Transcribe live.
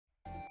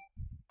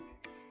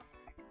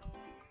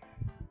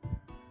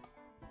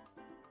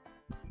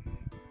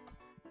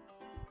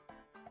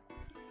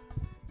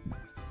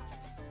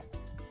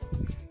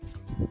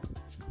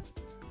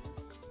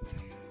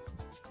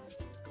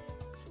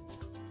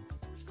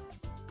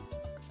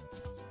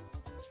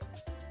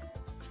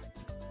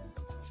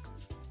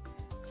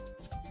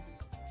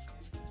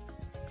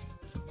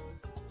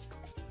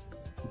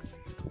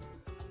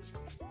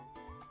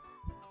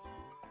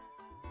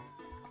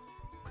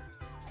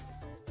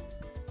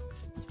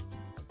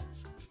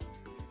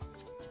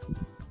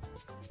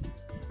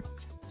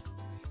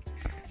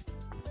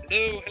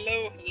Hello,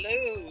 hello,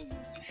 hello.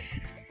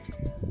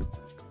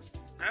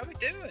 How we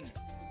doing?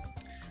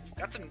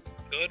 Got some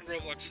good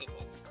Roblox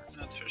football,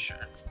 that's for sure.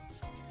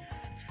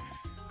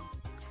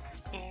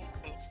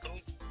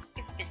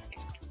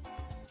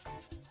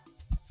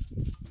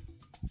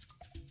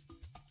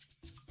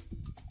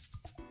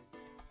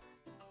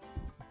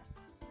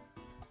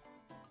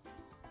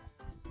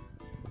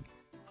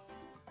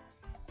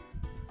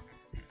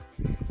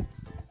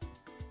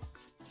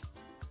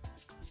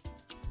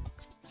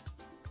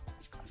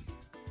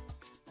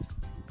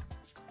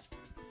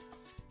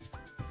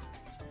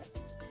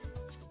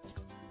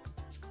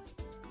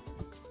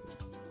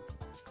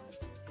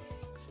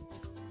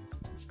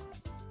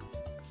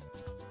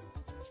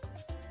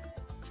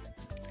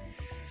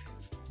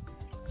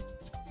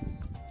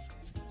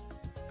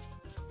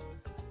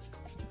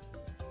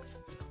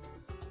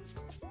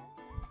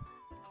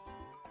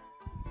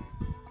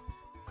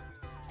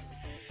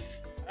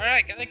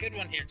 Alright, got a good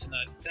one here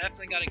tonight.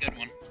 Definitely got a good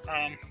one.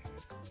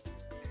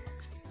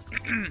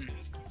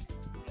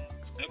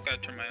 Nope, gotta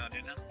turn my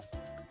audio down.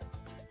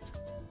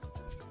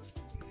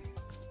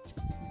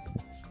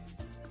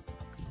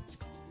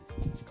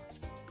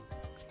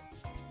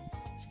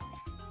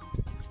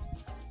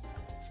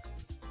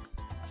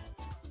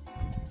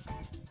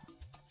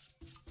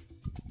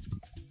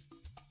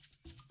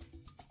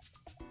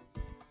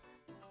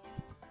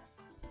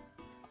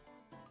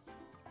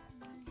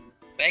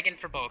 Begging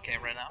for ball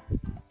cam right now.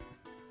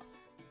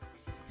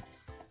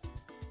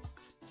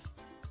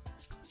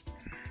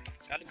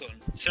 Got a good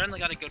one. Certainly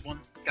got a good one.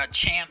 Got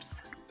champs.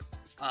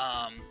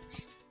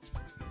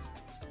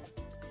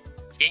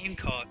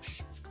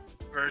 Gamecocks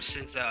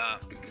versus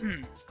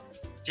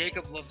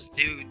Jacob Loves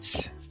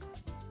Dudes.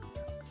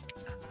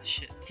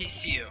 Shit.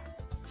 TCU.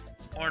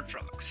 Horned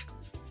Frogs.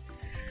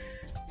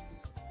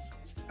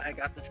 I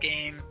got this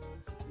game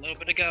a little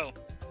bit ago.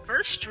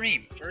 First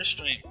stream of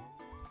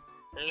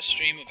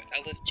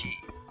LFG.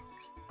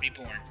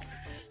 REBORN.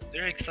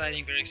 Very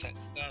exciting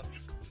stuff.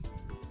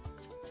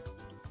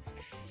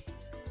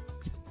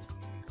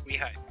 We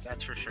hype,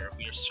 that's for sure.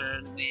 We are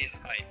certainly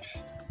hype.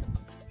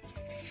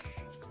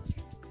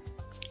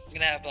 I'm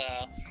gonna have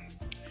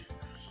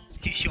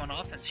TCU on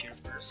offense here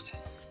first.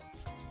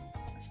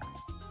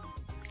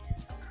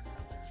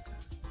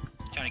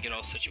 Trying to get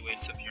all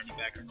situated, so if you hear any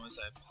background noise,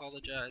 I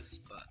apologize,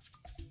 but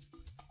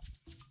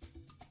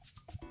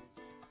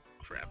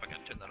crap, I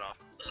gotta turn that off.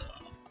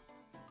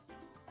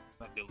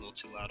 Might be a little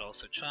too loud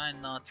also.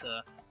 Trying not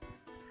to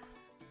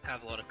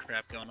have a lot of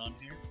crap going on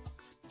here.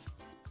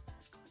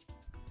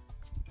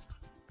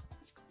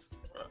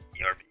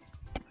 ERB.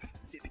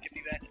 See if we can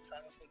be back in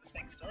time before the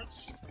thing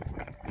starts.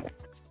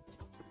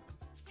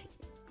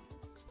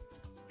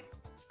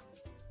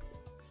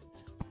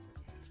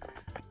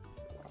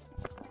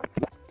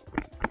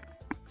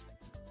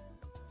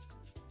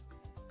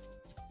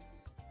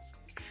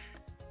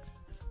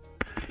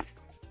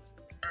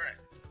 Alright.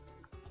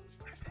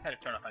 Had to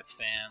turn off my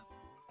fan.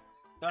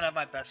 Don't have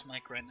my best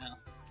mic right now.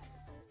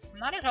 It's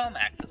not at home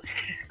actually.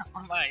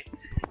 On my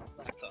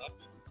laptop.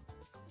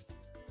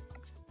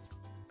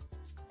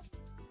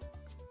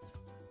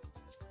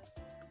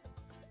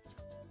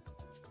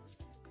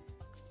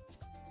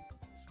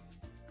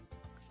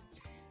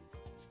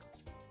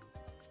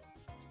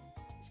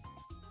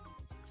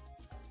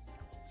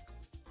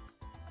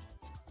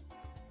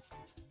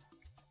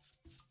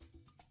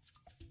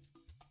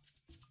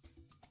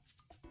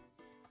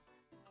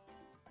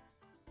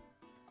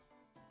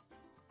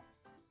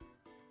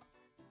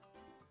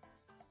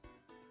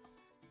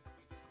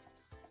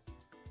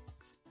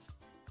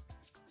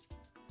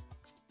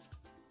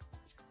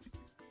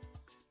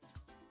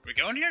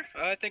 We're going here?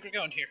 I think we're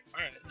going here.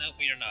 Alright, no,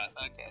 we are not.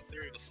 Okay, it's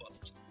very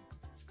befuddled.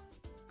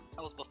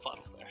 I was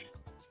befuddled there.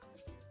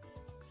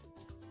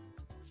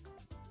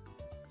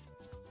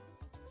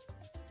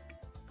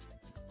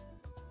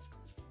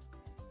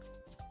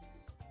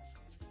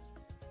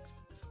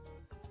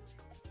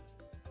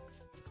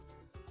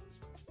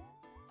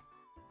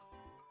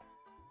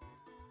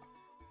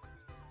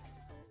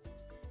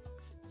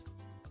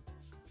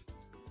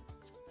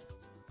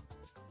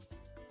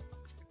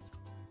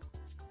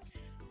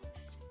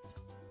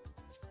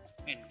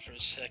 Waiting for a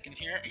second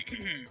here.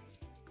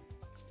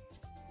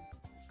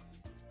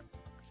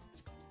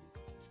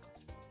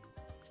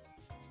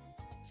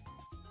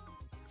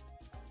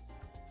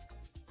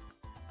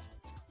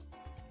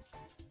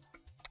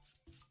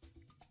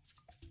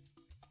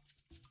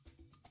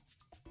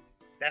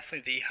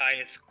 Definitely the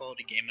highest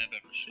quality game I've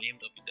ever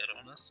streamed, I'll be dead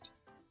honest.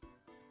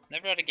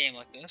 Never had a game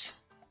like this.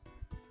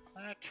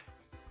 But I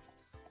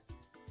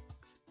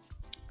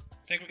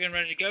think we're getting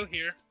ready to go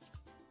here.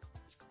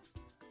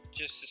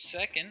 Just a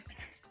second.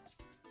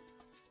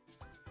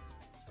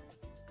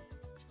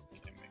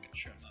 Okay, making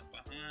sure I'm not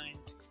behind.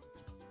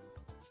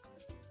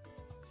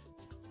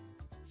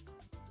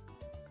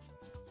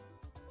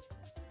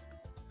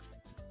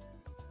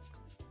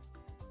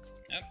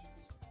 Yep.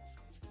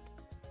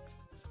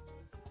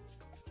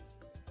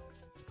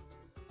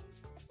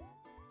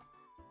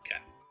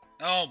 Okay.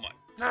 Oh my.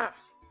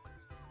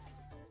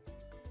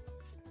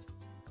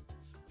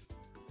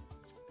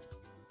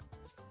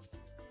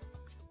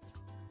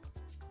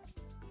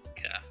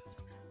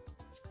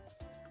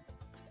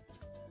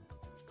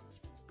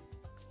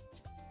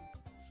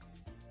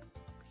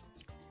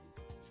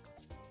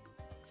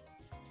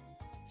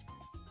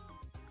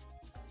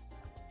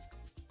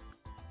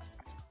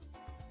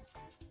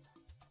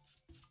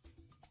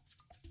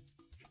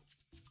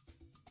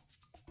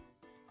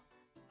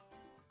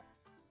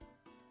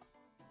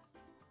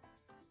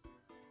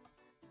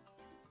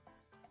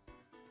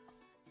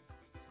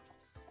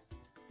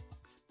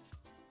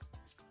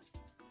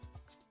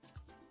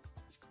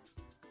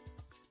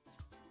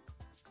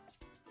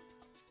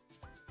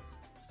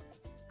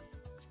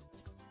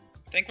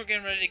 Think we're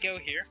getting ready to go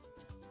here.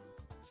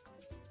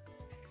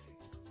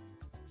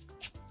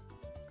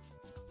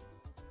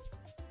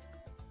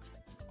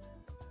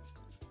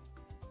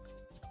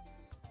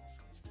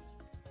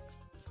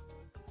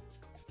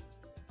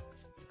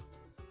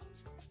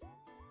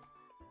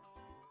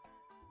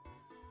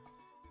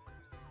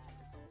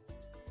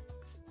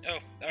 Oh,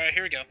 alright,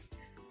 here we go.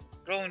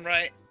 Rolling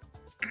right.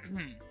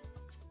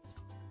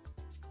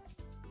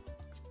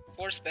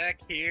 Force back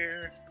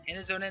here. In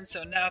his own end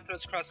zone now,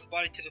 throws across his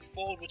body to the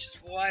fold, which is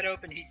wide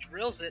open. He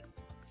drills it.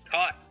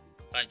 Caught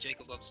by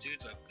Jacob Love's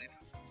dudes, I believe.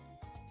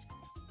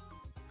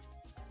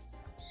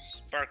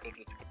 Sparkled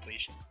with the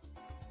completion.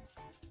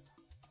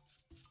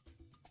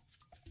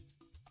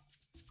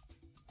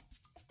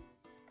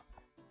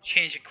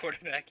 Change of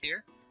quarterback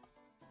here.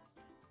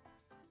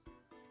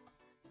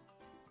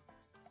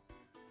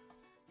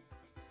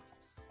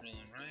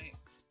 Rolling right.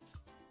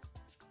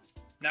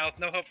 Now with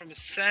no help from the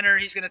center,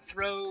 he's going to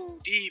throw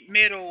deep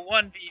middle,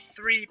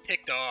 1v3,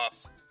 picked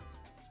off.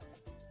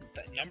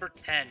 Number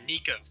 10,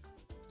 Nico,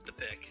 with the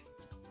pick.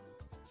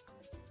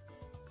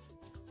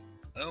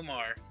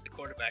 Omar, the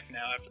quarterback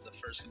now after the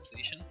first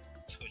completion.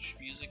 Switch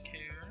music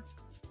here.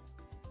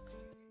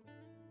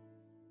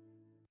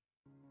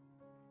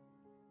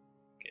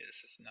 Okay, this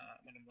is not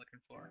what I'm looking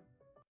for.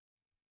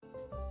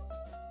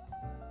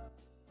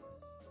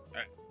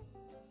 Alright.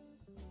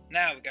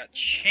 Now we got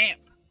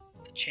Champ.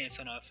 The chance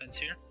on offense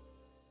here.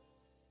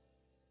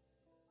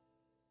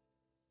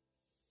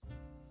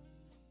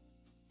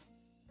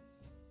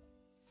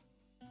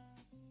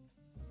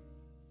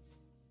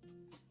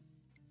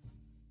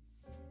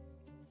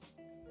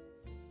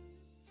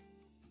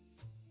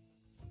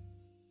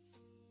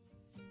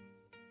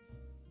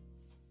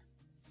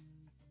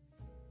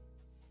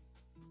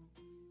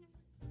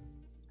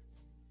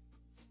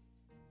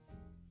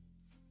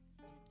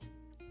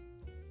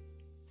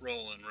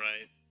 Rolling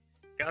right.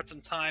 Got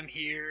some time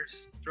here.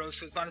 Throws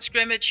to his line of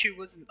scrimmage, who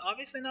was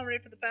obviously not ready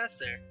for the pass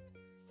there.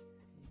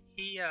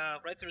 He,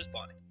 right through his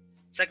body.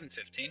 2nd and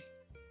 15.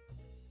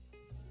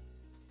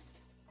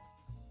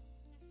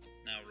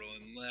 Now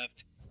rolling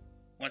left.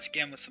 Once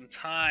again with some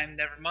time.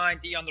 Never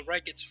mind. D on the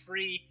right gets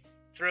free.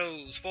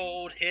 Throws,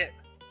 fold, hit.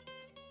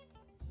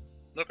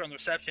 Looker on the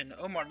reception.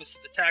 Omar misses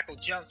the tackle.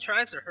 Jump.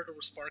 Tries. Their hurdle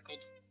was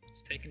sparkled.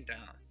 It's taken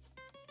down.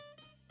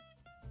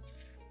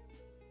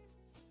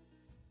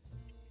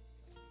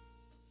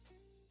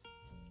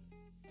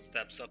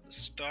 Steps up to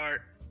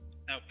start.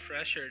 Out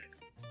pressured.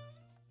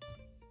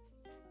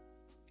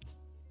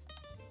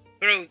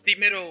 Throws deep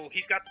middle.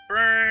 He's got the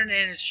burn,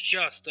 and it's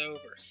just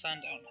over.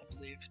 Sundown, I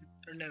believe.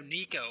 Or no,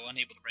 Nico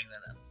unable to bring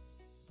that in.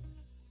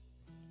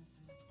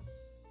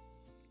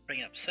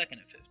 Bringing up 2nd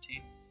and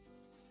 15.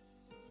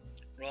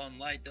 Rolling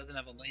light, doesn't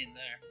have a lane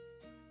there.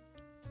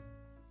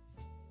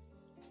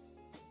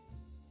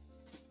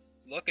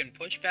 Looking,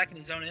 push back in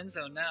his own end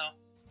zone now.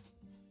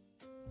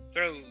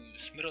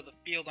 Throws, middle of the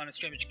field on a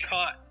scrimmage,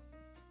 caught.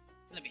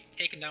 Gonna be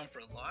taken down for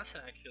a loss,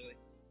 actually.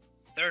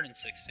 3rd and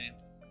 16.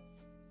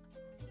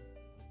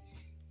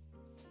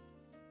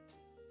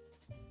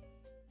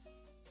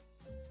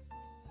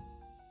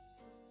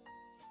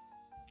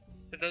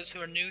 For those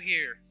who are new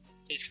here,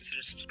 please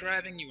consider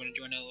subscribing. You want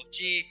to join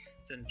LFG,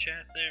 it's in the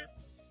chat there.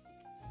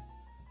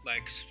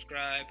 Like,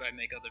 subscribe, I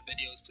make other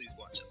videos, please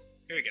watch them.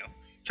 Here we go.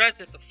 Tries to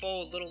hit the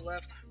fold, little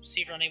left,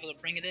 receiver unable to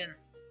bring it in.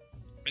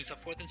 Brings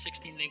up 4th and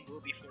 16, they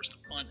will be forced to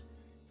punt.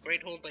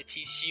 Great hold by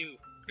TCU.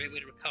 Great way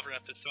to recover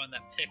after throwing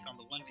that pick on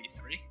the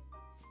 1v3.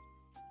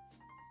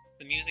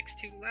 The music's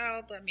too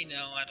loud, let me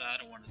know. I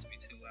don't want it to be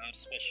too loud,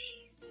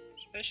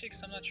 especially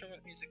because I'm not sure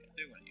what music I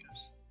do want to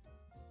use.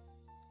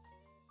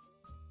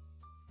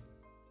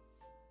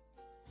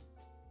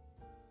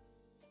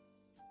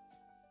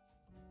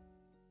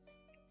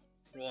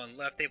 Rolling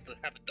left, able to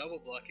have a double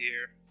block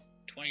here.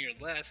 20 or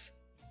less.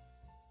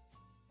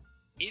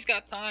 He's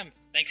got time,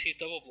 thanks to these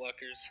double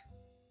blockers.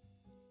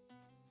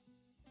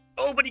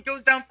 Oh, but he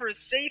goes down for a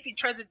safety,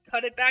 tries to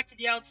cut it back to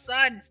the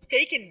outside, and it's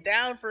taken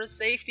down for a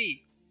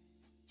safety.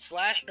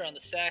 Slasher on the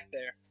sack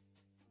there.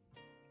 I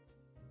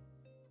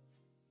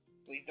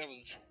believe that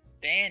was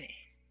Danny.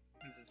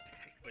 This is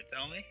wait,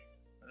 tell me?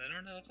 I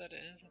don't know if that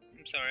is.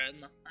 I'm sorry, I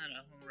don't know.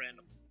 I'm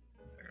random.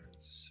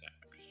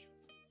 Sacks.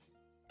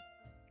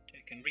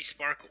 Taken,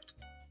 resparkled.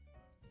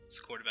 This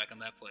quarterback on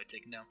that play,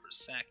 taken down for a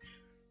sack.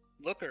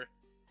 Looker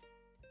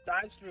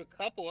dives through a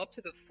couple up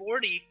to the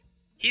 40.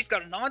 He's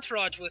got an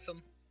entourage with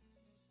him.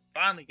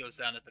 Finally goes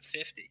down at the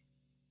 50.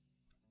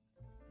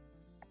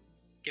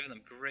 Giving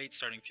them great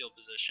starting field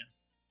position.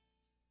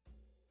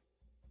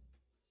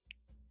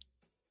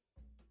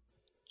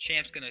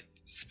 Champ's going to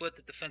split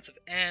the defensive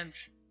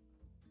ends.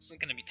 It's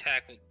going to be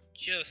tackled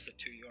just at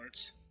 2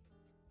 yards.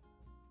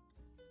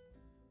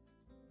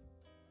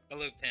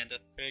 Hello, Panda.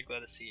 Very glad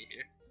to see you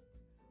here.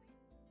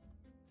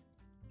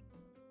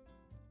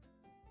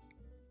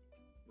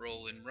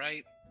 Rolling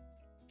right.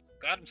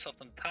 Got himself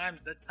some time.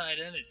 That tight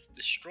end is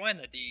destroying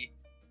the D.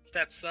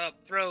 Steps up,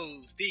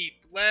 throws deep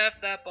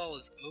left. That ball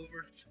is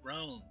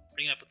overthrown,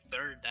 bringing up a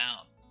 3rd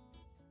down.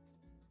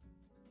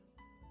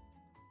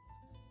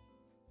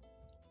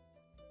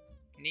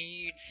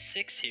 Need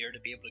 6 here to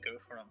be able to go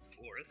for on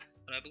 4th,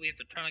 but I believe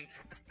they're trying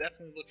to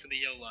definitely look for the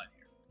yellow line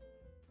here.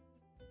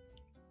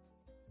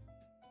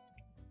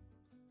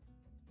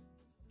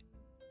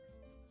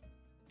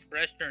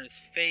 Pressure in his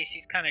face,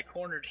 he's kind of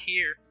cornered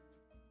here.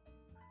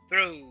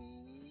 Throws,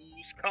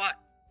 caught.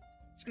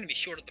 It's going to be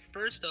short of the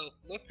first though.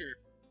 Looker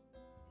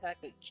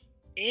tackled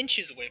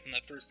inches away from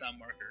that first down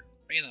marker,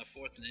 bringing that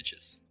 4th and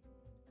inches.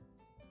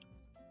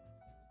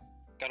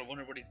 Gotta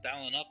wonder what he's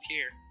dialing up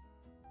here.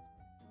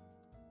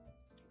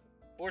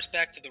 Force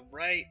back to the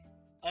right.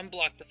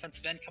 Unblocked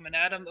defensive end coming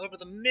at him. Over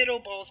the middle,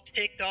 ball's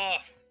picked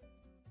off.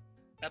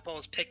 That ball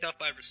is picked off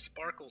by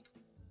Resparkled.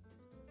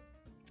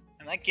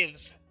 And that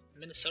gives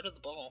Minnesota the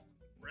ball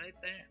right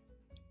there.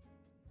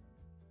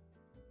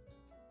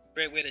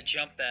 Great way to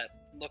jump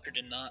that. Looker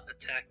did not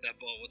attack that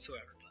ball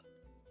whatsoever. But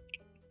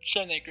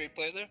certainly a great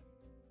play there.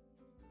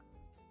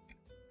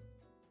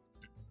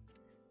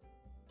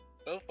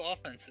 Both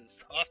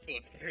offenses off to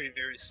a very,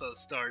 very slow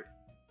start.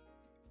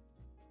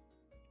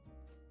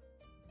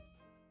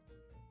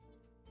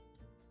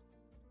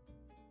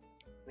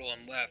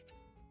 Rolling left.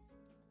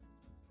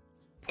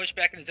 Push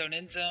back in his own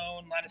end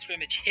zone. Line of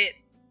scrimmage hit.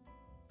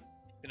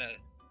 Gonna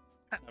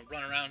kind of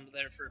run around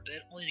there for a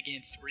bit. Only to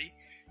gain 3.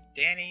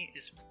 Danny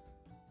is...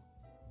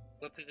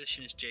 What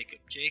position is Jacob?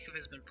 Jacob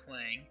has been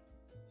playing...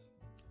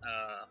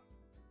 I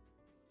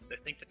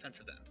think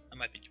defensive end. I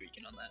might be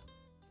tweaking on that.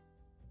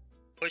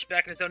 Push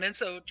back in his own end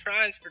zone.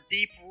 Tries for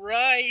deep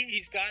right.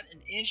 He's got an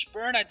inch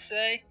burn, I'd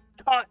say.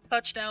 Caught.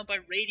 Touchdown by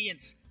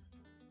Radiance.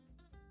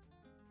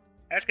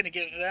 That's going to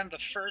give them the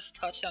first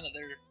touchdown of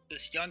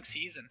this young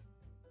season.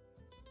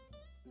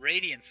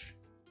 Radiance.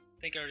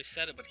 I think I already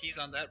said it, but he's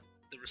on the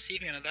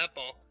receiving end of that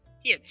ball.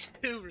 He had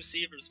 2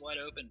 receivers wide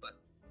open, but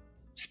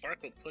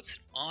Sparkle puts it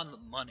on the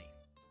money.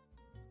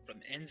 From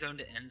end zone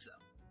to end zone.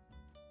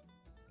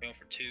 Going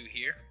for 2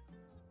 here.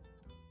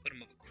 Put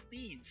him up a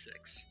clean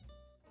 6.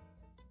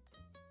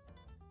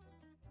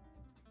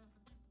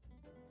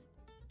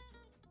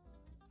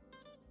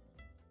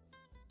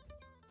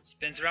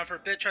 Spins around for a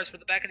bit, tries for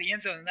the back of the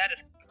end zone, and that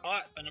is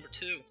caught by number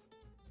 2.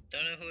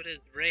 Don't know who it is.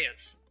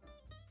 Reyes.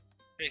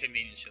 Very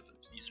convenient to show the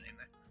username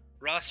there.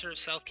 Roster of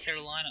South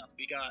Carolina.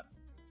 We got...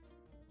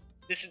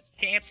 This is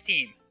Champ's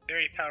team.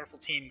 Very powerful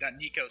team. Got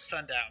Nico,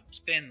 Sundown,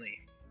 Finley.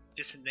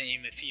 Just to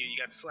name a few. You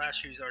got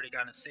Slasher, who's already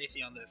gotten a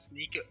safety on this.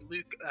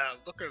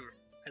 Looker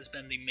has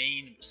been the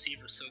main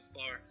receiver so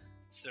far.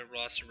 It's their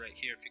roster right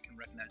here, if you can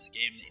recognize the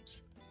game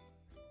names.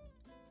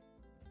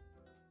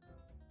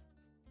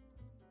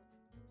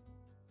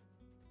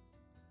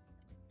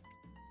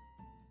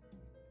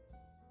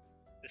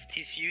 This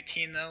TCU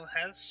team, though,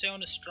 has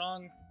shown a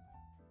strong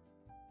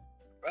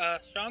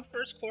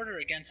first quarter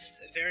against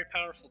a very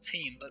powerful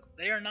team, but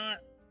they are not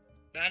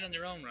bad in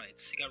their own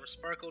rights. You got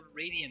Resparkled,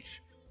 Radiance.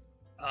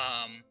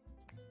 I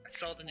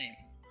saw the name.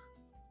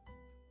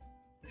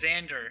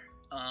 Xander.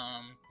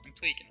 I'm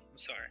tweaking. I'm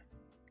sorry.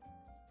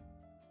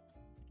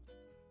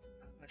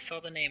 I saw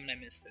the name and I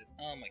missed it.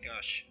 Oh my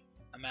gosh.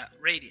 I'm at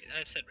Radiance.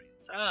 I said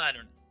Radiance. I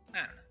don't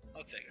know.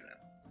 I'll figure it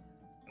out.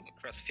 I'll look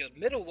across the field.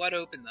 Middle wide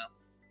open, though.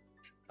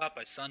 Caught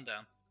by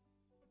Sundown.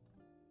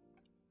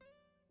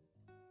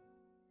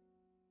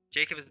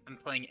 Jacob has been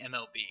playing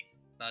MLB,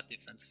 not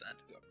defensive end,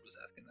 whoever was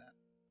asking that.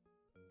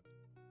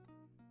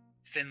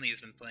 Finley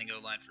has been playing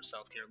O-line for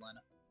South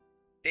Carolina.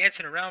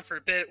 Dancing around for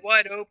a bit,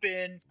 wide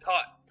open,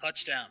 caught,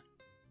 touchdown.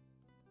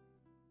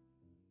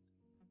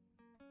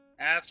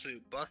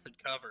 Absolute busted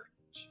cover.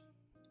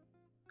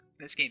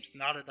 This game's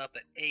knotted up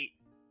at 8.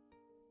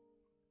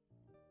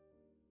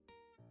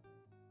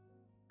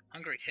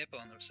 Hungry Hippo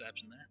on the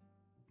reception there.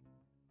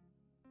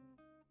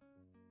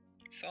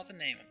 Saw the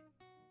name.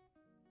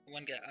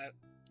 One guy,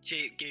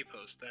 Gay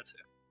Post, that's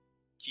it.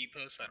 G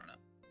Post, I don't know.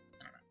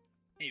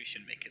 Maybe we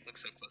shouldn't make it look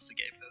so close to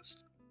Gay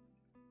Post.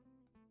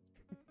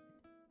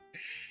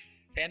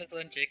 Panda's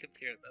letting Jacob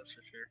hear it, that's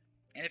for sure.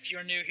 And if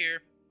you're new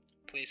here,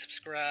 please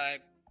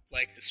subscribe,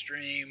 like the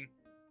stream.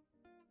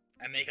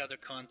 I make other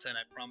content,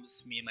 I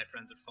promise me and my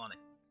friends are funny.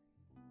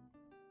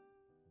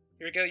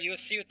 Here we go,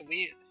 USC with the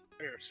lead,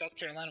 or South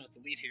Carolina with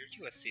the lead here.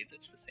 USC,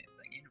 that's the same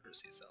thing,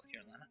 University of South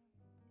Carolina.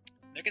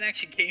 They're going to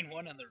actually gain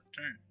 1 on the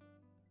return.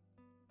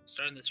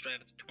 Starting this drive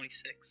at the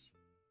 26.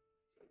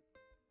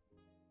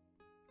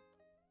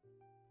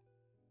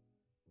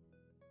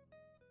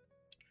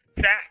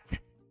 Sacked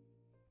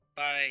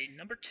by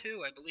number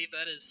 2. I believe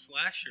that is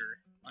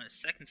Slasher on his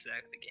 2nd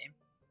sack of the game.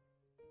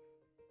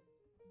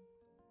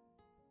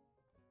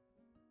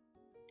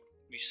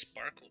 We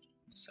Sparkled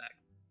on the sack.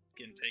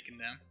 Getting taken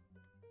down.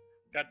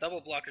 Got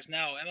double blockers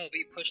now.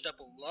 MLB pushed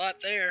up a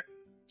lot there.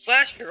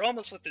 Slasher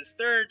almost with his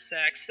 3rd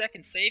sack,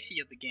 2nd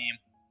safety of the game.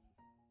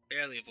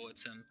 Barely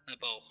avoids him. That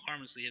ball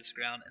harmlessly hits the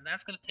ground, and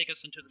that's going to take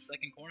us into the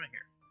 2nd corner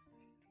here.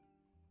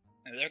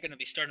 And they're going to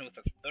be starting with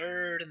a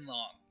 3rd and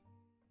long.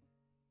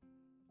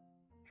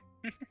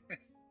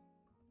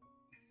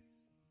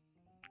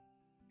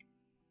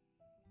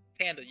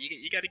 Panda,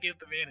 you got to give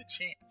the man a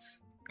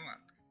chance. Come on.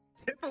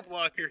 Triple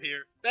blocker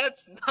here.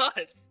 That's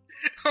nuts.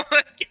 Oh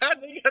my god,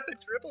 they got the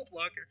triple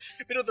blocker.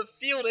 Middle of the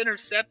field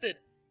intercepted.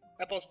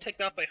 That ball's picked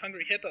off by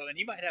Hungry Hippo, and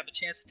he might have a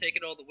chance to take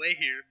it all the way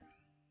here.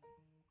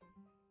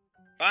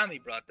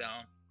 Finally brought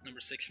down number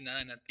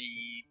 69 at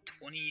the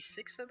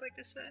 26, I'd like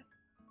to say.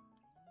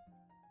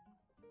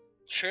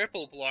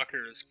 Triple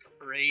blocker is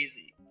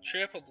crazy.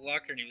 Triple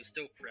blocker and he was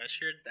still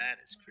pressured? That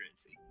is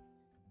crazy.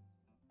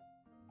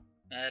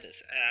 That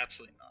is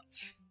absolutely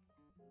nuts.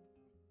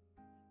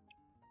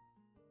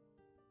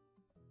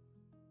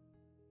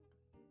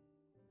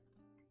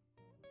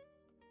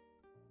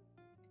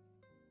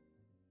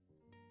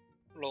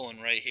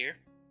 Rolling right here.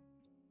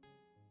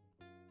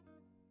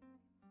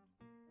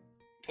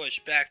 Push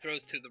back,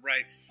 throws to the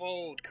right,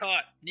 fold,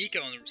 caught. Nico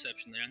on the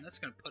reception there, and that's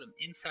going to put him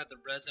inside the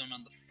red zone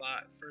on the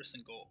 5, 1st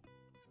and goal.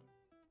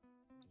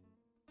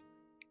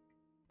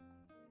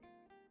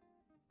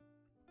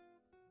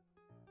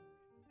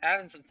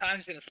 Having some time,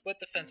 he's going to split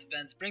defensive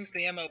ends, brings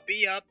the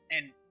MLB up,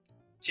 and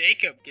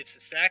Jacob gets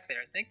the sack there.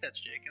 I think that's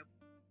Jacob.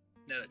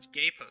 No, that's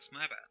Gamecocks,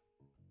 my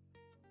bad.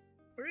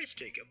 Where is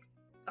Jacob?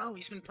 Oh,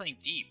 he's been playing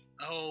deep.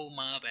 Oh,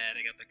 my bad,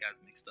 I got the guys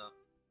mixed up.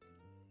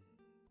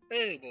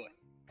 Oh, boy.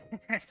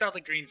 I saw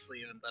the green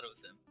sleeve and thought it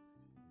was him.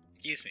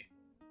 Excuse me.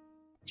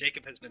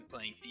 Jacob has been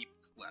playing deep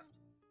left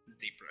and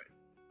deep right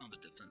on the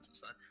defensive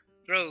side.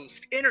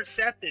 Throws.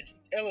 Intercepted.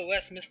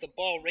 LOS missed the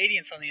ball.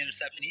 Radiance on the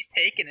interception. He's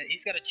taking it.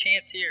 He's got a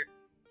chance here.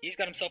 He's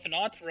got himself an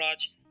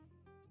entourage.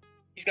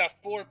 He's got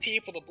 4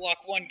 people to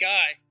block 1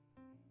 guy.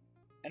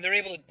 And they're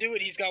able to do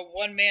it. He's got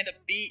 1 man to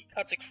beat.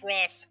 Cuts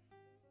across.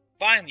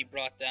 Finally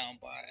brought down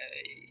by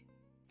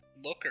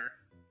Looker,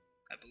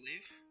 I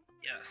believe.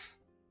 Yes.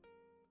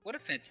 What a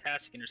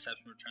fantastic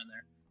interception return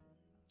there.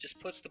 Just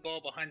puts the ball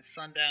behind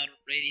Sundown.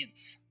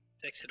 Radiance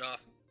picks it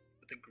off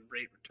with a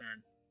great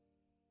return.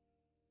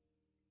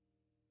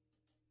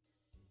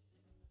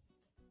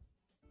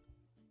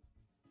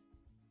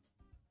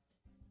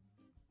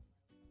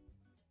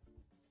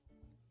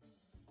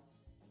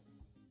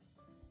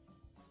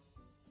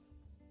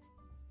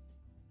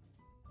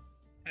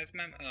 That's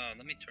my,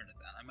 let me turn it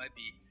down.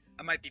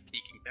 I might be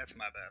peeking. That's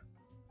my bad.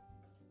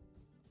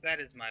 That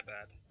is my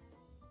bad.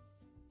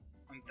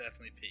 I'm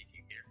definitely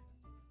peeking here.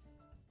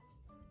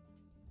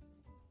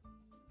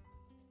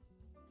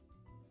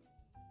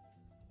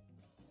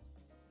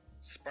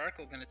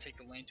 Sparkle gonna take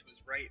the lane to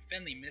his right.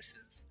 Finley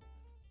misses.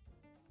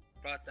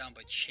 Brought down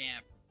by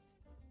Champ.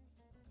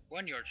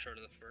 1 yard short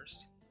of the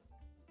first.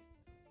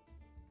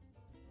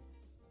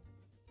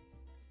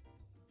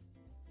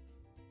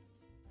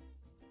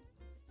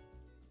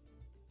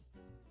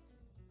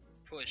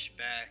 Push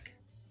back.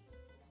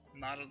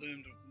 Not a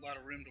lot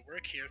of room to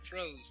work here.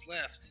 Throws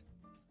left.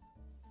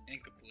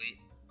 Incomplete.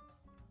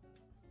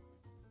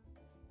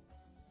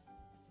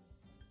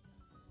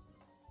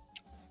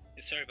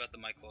 Yeah, sorry about the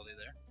mic quality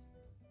there.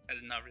 I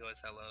did not realize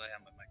how loud I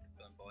am my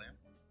microphone volume.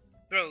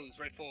 Throws,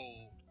 right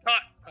fold.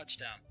 Caught!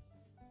 Touchdown.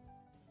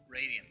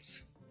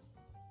 Radiance.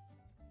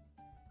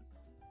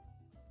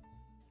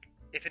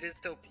 If it is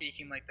still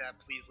peaking like that,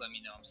 please let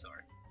me know. I'm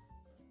sorry.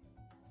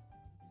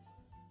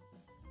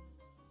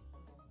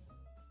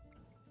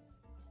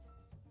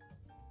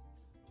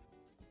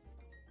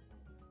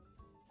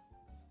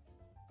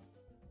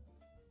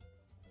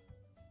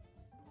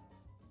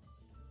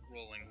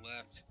 Rolling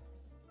left.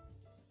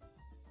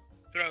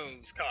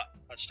 Throws, caught,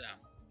 touchdown.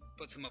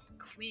 Puts him up a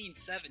clean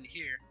 7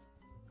 here.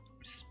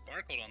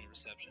 Sparkled on the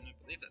reception. I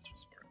believe that's what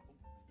sparkled.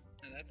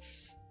 And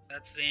that's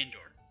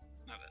Xandor.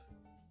 My bad.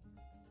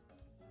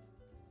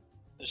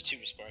 There's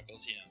 2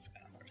 sparkles, you know, it's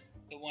kind of hard.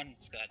 The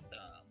one's got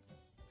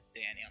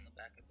Danny on the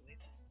back, I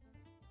believe.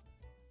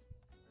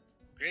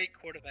 Great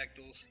quarterback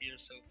duels here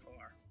so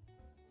far.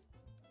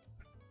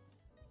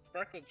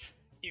 Sparkled's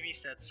QB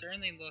stats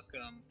certainly look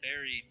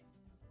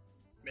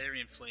very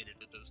inflated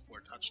with those 4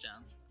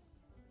 touchdowns.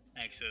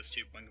 Thanks to those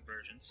 2-point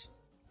conversions.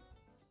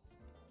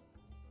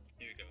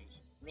 Here it goes.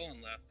 Rolling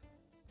left.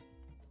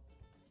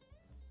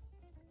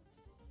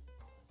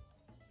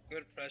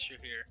 Good pressure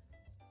here.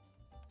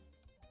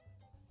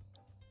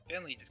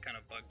 Finley just kind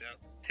of bugged out.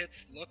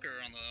 Hits Looker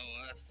on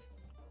the OS.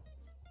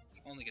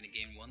 Only going to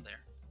gain 1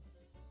 there.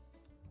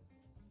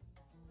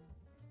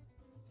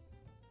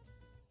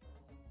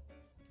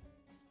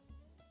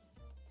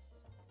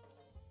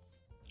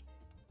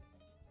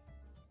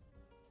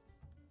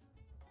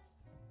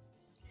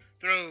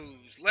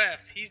 Throws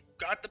left. He's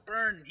got the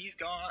burn. He's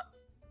gone.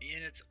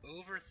 And it's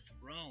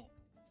overthrown.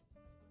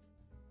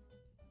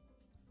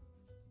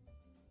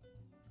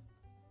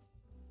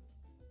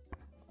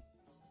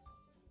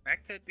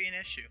 That could be an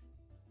issue.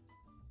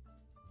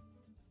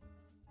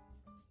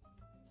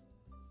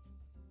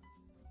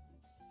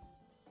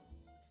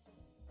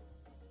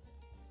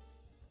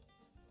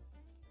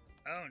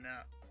 Oh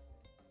no.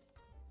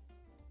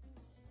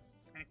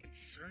 That could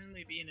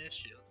certainly be an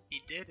issue.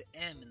 He did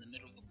M in the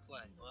middle of the play.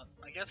 Well,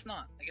 I guess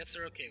not. I guess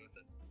they're okay with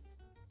it.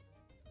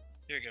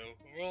 Here we go.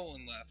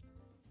 Rolling left.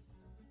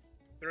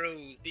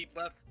 Throws deep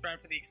left, trying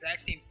for the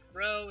exact same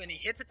throw, and he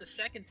hits it the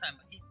second time,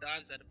 but he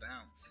dives out of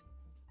bounds.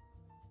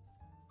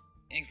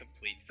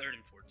 Incomplete. 3rd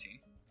and 14.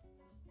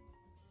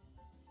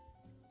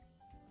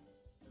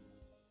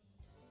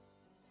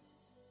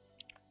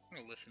 I'm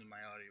gonna listen to my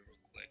audio real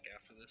quick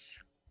after this,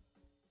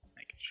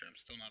 making sure I'm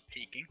still not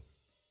peaking.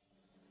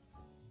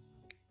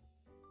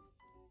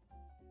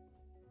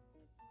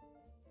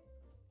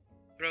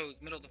 Throws,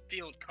 middle of the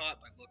field,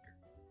 caught by Booker.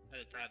 I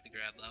had to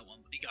grab that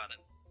one, but he got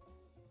it.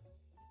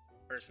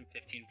 1st and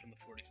 15 from the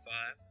 45.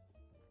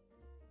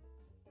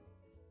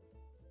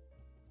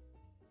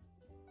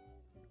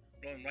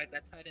 Rolling right,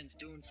 that tight end's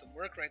doing some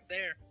work right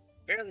there.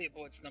 Barely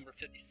avoids number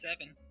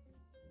 57.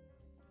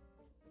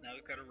 Now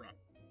we've got a run.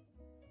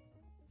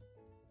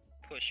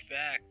 Push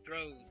back,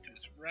 throws to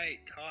his right,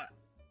 caught.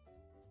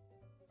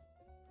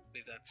 I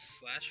believe that's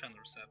Slash on the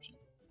reception.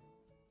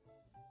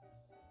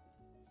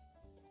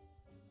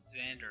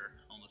 Xander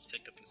almost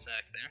picked up the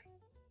sack there.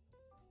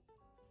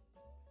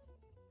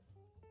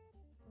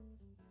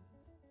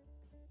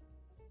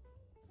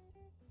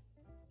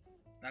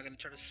 Not going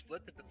to try to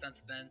split the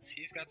defensive ends.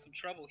 He's got some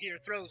trouble here.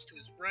 Throws to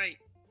his right.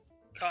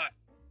 Caught.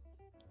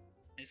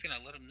 And he's going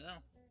to let him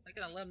know. They're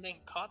going to let him know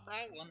he caught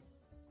that one.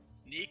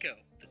 Nico,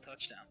 the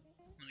touchdown.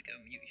 I'm going to go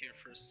mute here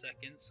for a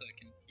second so I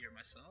can hear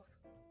myself.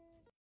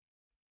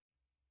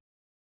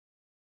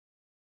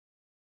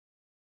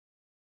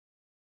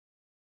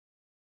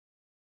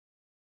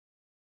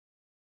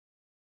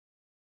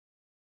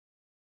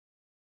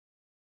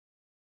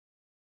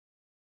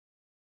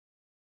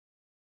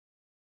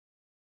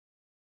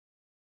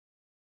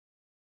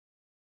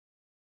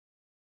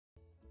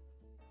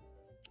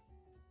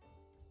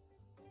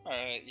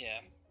 Alright,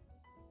 yeah.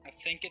 I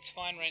think it's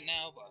fine right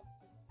now, but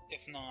if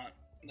not,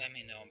 let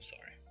me know, I'm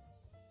sorry.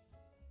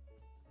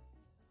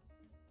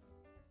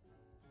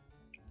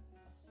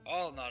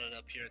 All knotted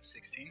up here at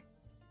 16.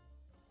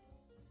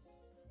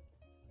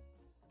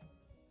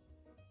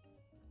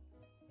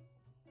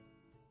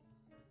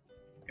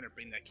 Gonna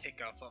bring that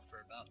kickoff up for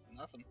about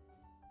nothing.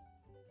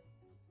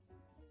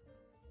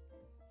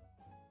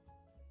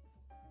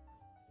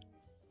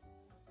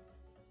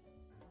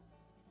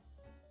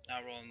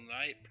 Now rolling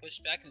right, push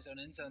back in his own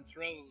end zone,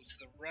 throws to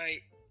the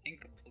right,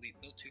 incomplete,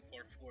 a little too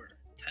far forward.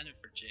 Intended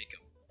for Jacob.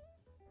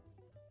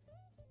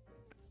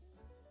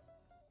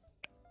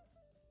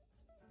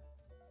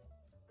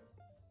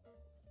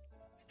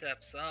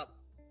 Steps up,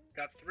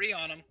 got 3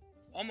 on him,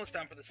 almost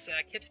down for the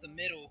sack, hits the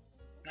middle,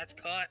 and that's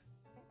caught.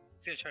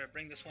 He's going to try to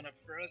bring this one up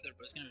further,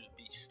 but it's going to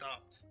be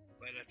stopped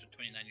right after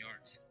 29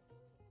 yards.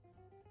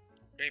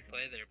 Great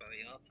play there by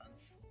the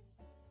offense.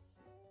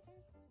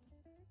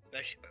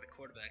 Especially by the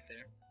quarterback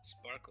there.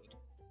 Sparkled.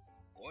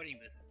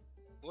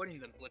 Avoiding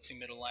the blitzing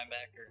middle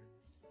linebacker.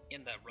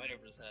 Getting that right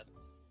over his head.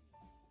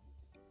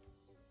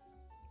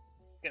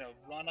 He's going to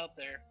run up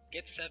there,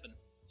 get 7.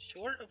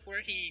 Short of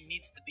where he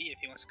needs to be if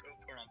he wants to go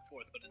for it on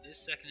 4th, but it is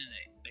 2nd and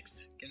 8.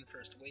 Makes getting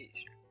first way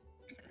easier.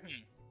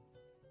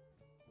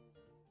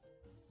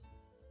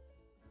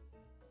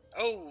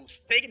 Oh,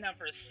 taken down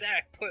for a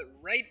sack, put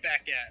right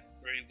back at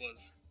where he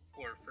was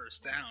for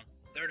first down.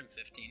 3rd and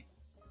 15.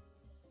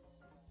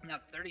 Now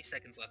 30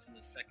 seconds left in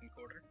the second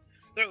quarter.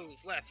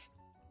 Throws left.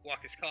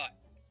 Walk is caught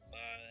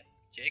by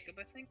Jacob,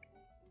 I think?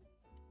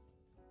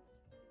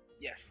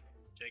 Yes,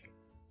 Jacob.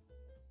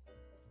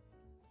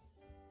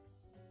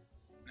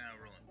 Now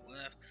rolling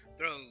left.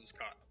 Throws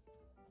caught.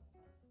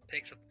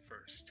 Picks up the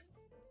first.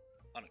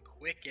 On a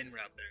quick in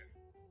route there.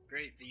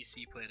 Great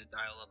VC play to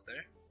dial up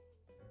there.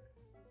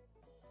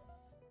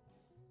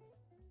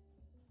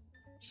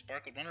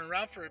 Sparkle running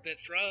around for a bit.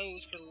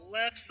 Throws for the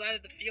left side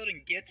of the field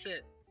and gets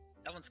it.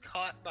 That one's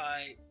caught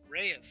by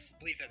Reyes. I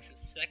believe that's his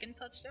 2nd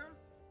touchdown.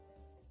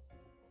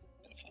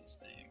 Gotta find his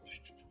name.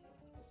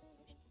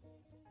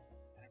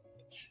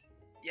 Backwoods.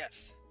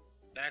 Yes,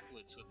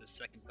 Backwoods with his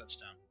 2nd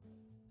touchdown.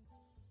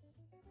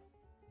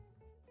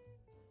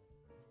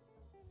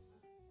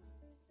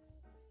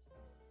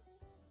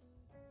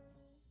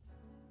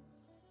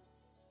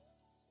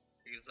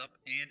 It is up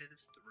and it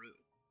is through.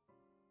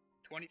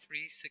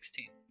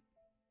 23-16.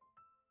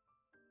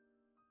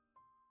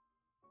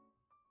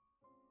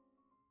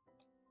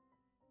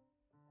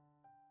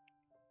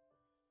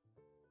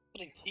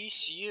 Putting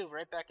TCU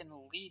right back in the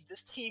lead.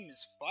 This team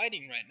is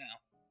fighting right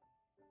now.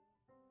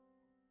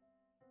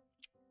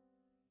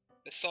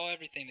 They saw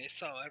everything. They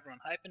saw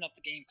everyone hyping up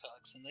the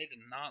Gamecocks, and they did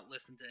not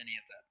listen to any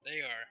of that.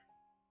 They are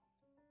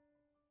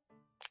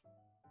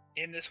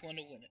in this one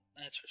to win it.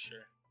 That's for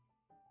sure.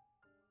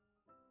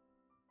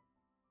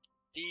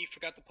 D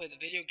forgot to play the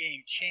video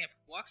game. Champ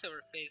walks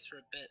over phase for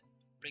a bit,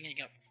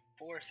 bringing up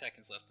 4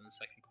 seconds left in the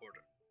second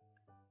quarter.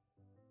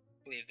 I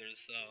believe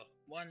there's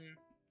one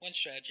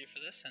strategy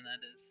for this, and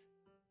that is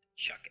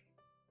chuck it.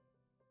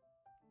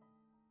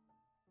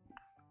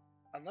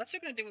 Unless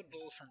they're going to do what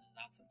Vols and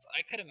nonsense,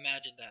 I could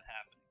imagine that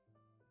happening.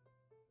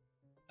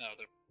 Oh,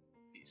 they're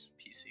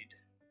PC'd.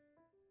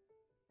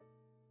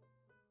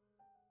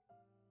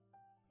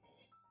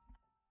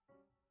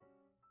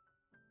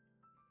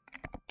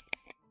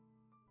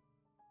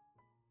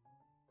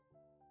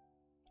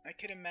 I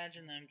could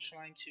imagine them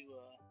trying to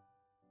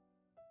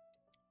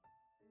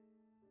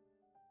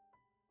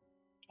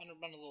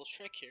run a little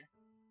trick here.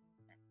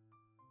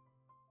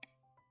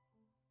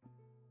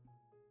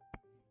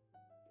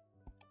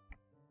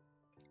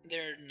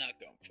 They're not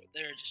going for it.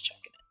 They're just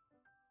chucking it.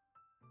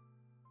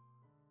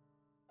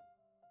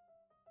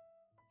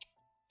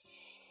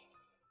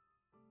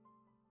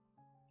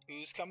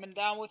 Who's coming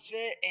down with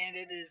it? And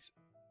it is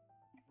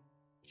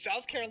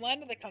South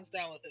Carolina that comes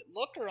down with it.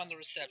 Looker on the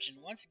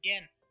reception. Once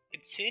again,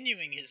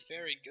 continuing his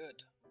very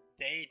good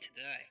day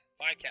today.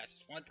 5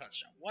 catches, 1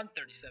 touchdown,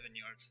 137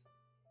 yards.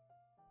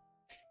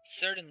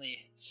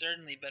 Certainly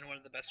been one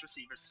of the best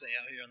receivers today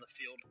out here on the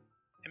field.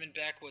 Him and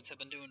Backwoods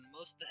have been doing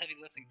most of the heavy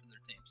lifting for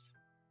their teams.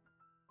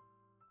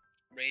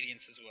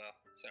 Radiance as well.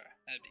 Sorry,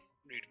 that'd be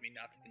rude of me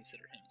not to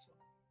consider him as well.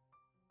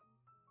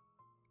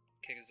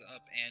 Kick is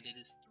up, and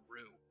it is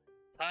through.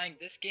 Tying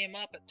this game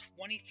up at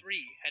 23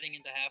 heading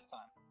into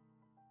halftime.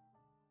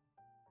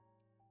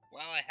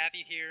 While I have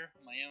you here,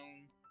 my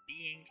own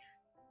being,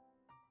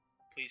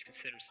 please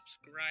consider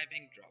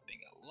subscribing,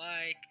 dropping a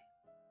like,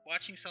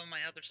 watching some of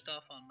my other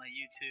stuff on my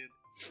YouTube.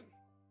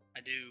 I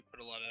do put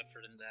a lot of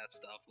effort into that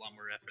stuff, a lot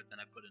more effort than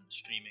I put into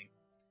streaming,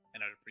 and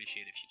I'd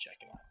appreciate it if you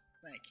check it out.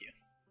 Thank you.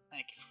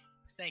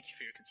 Thank you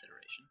for your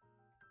consideration.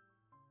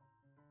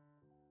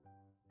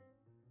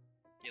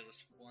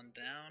 Gillis 1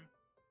 down.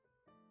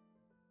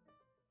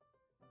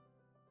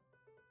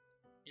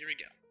 Here we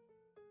go.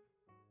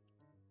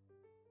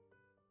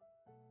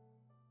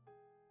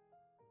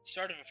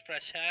 Start of a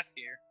fresh half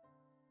here.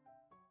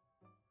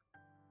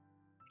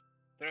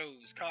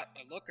 Throws caught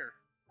by Looker.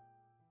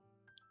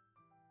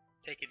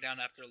 Taken down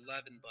after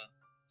 11, but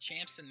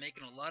Champ's been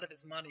making a lot of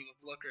his money with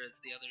Looker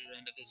as the other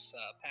end of his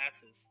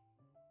passes.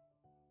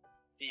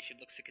 See if he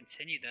looks to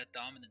continue that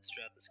dominance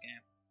throughout this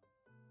game.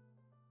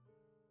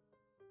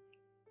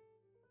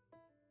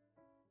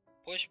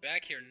 Push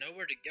back here,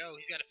 nowhere to go.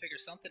 He's got to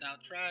figure something out.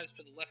 Tries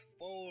for the left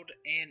fold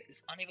and is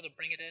unable to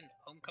bring it in.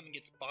 Homecoming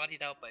gets bodied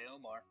out by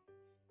Omar.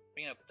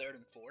 Bringing up 3rd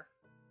and 4.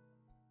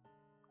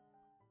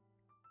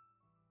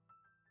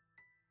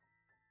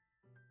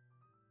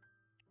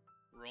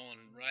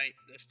 Rolling right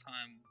this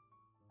time.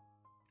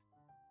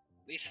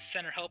 Lisa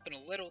center helping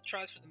a little.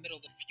 Tries for the middle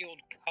of the field.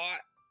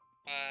 Caught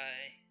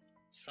by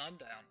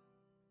Sundown.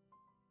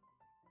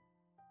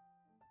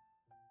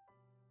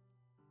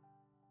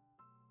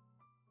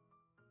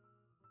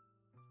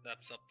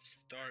 Steps up to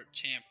start.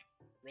 Champ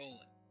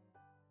rolling.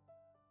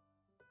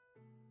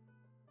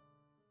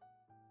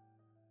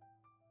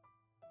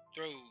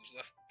 Throws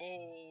left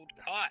fold.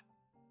 Caught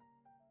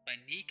by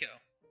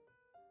Nico.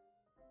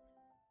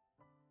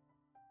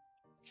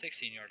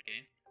 16-yard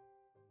gain.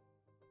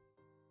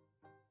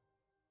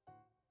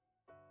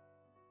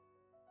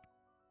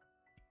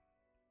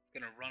 It's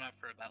going to run up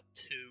for about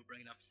 2,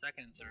 bringing up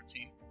 2nd and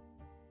 13.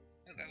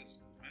 Oh, that was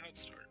my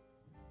outstart.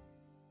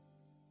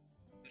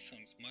 This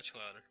song's much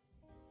louder.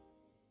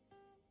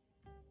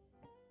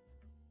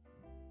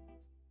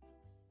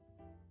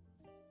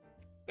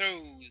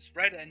 Throws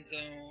right end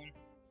zone.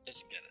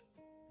 Doesn't get it.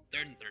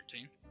 3rd and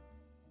 13.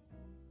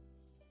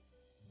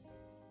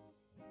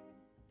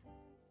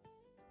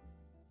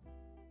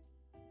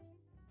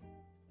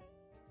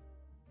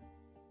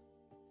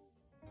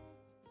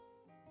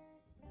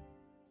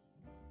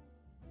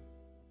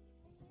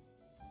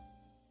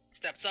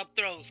 Steps up,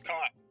 throws,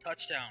 caught,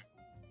 touchdown.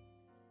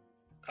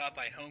 Caught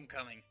by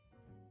Homecoming.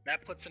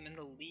 That puts him in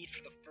the lead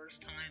for the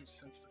first time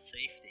since the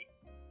safety.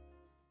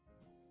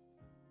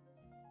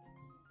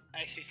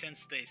 Actually,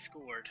 since they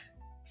scored.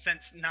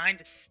 Since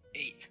 9-8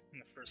 in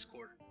the first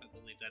quarter. I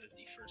believe that is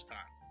the first time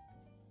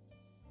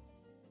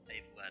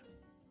they've led.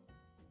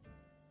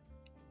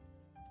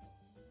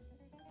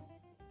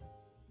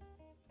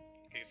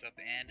 Kicks up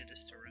and it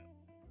is through.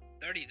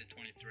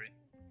 30-23.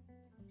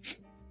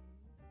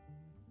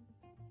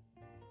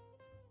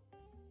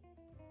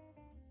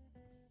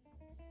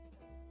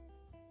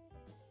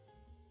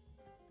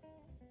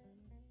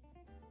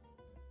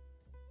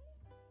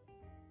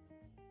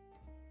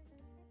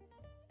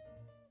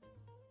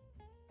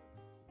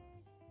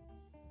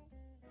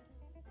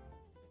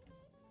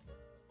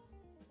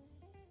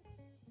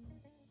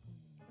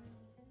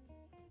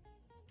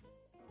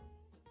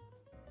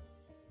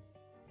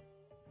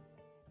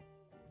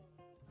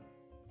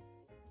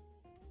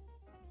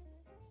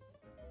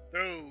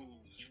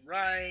 Throws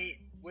right,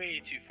 way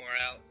too far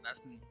out. That's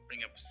going to bring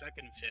up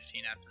 2nd and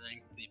 15 after the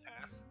incomplete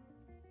pass.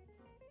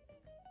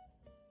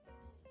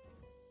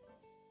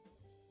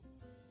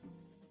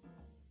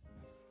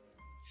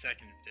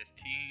 Second and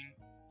 15.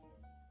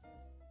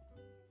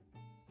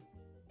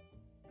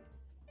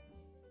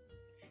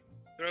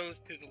 Throws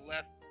to the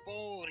left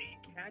fold. He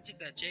catches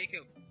that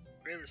Jacob.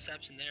 Great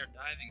reception there,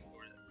 diving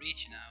for it,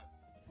 reaching out.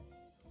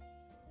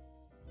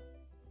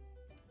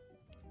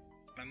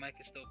 My mic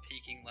is still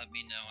peaking, let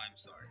me know, I'm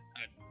sorry.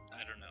 I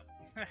don't know.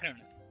 I don't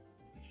know.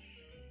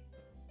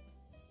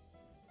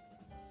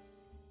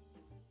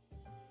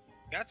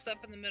 Got stuff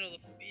in the middle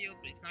of the field,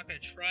 but he's not going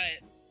to try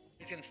it.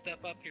 He's going to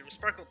step up here with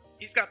Sparkle.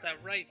 He's got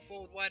that right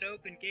fold wide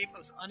open.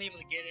 Gamecocks unable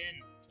to get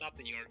in. Stop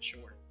the yard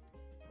short.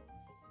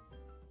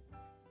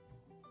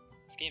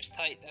 This game's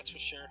tight, that's for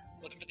sure.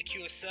 Looking for the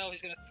QSL.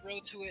 He's going to throw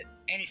to it,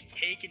 and he's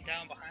taken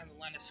down behind the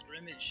line of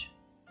scrimmage.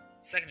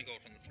 2nd and goal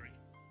from the 3.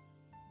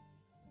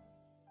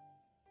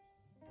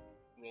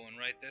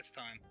 right this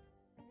time.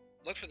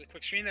 Look for the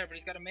quick screen there, but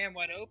he's got a man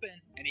wide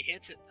open, and he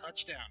hits it.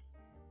 Touchdown.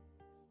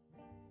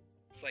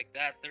 It's like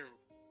that. They're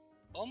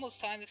almost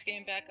tying this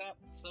game back up.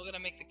 Still gonna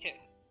make the kick.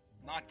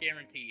 Not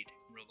guaranteed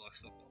in Roblox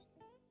football.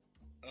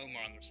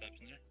 Omar on the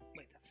reception there.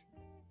 Wait, that's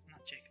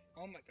not Jacob.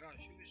 Oh my gosh,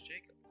 who is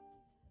Jacob?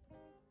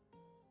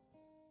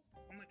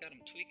 Oh my god,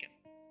 I'm tweaking.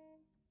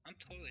 I'm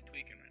totally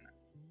tweaking right now.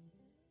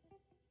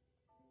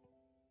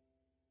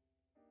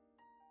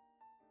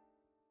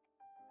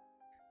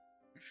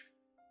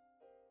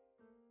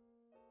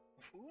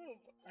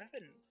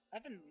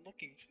 I've been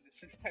looking for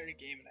this entire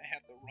game and I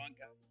have the wrong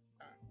guy.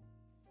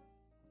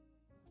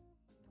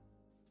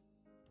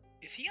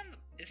 Is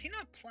he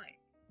not playing?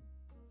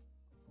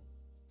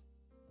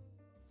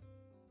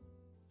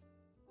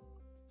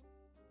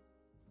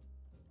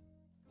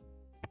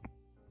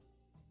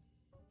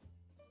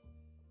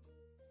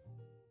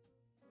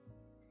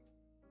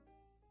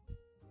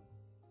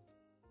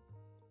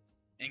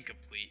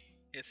 Incomplete.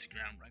 Hits the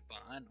ground right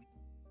behind him.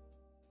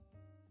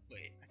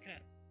 Wait, I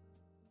can't.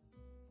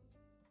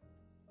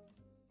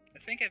 I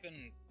think I've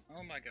been.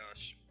 Oh my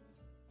gosh.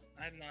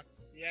 I'm not.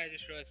 Yeah, I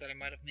just realized that I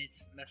might have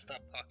messed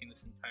up talking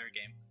this entire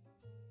game.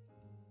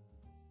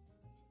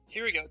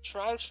 Here we go.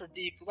 Tries for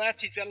deep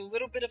left. He's got a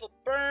little bit of a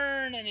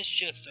burn, and it's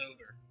just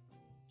over.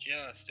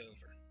 Just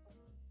over.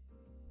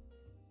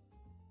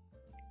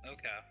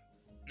 Okay.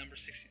 Number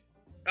 16.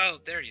 Oh,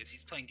 there he is.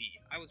 He's playing D.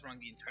 I was wrong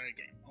the entire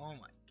game. Oh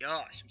my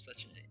gosh, I'm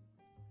such an idiot.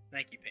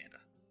 Thank you, Panda.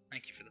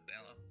 Thank you for the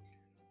bailout.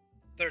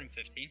 3rd and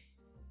 15.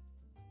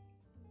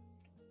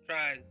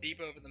 Tries deep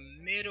over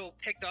the middle,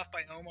 picked off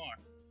by Omar.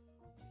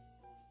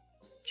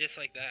 Just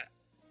like that.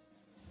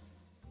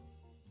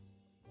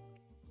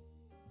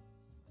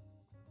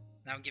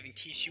 Now giving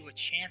TCU a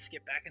chance to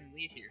get back in the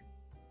lead here.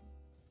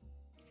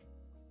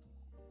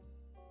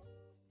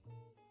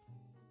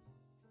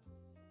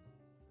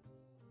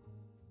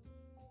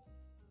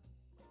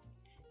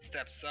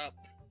 Steps up,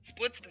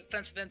 splits the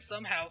defensive end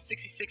somehow.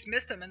 66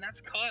 missed him, and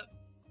that's caught.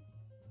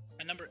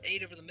 And number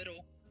 8 over the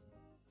middle.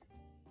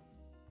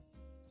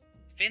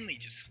 Finley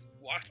just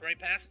walked right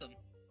past him.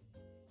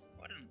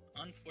 What an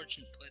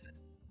unfortunate play there.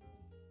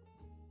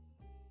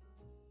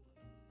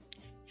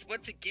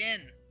 Splits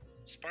again.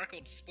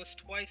 Sparkled splits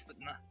twice, but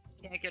nah,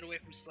 can't get away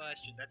from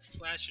Slasher. That's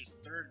Slasher's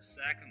 3rd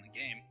sack in the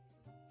game.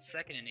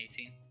 2nd and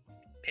 18.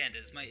 Panda,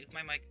 is my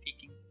mic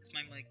peaking? Does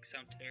my mic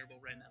sound terrible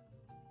right now?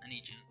 I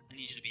need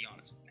you to be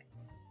honest with me.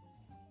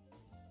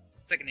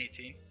 2nd and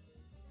 18.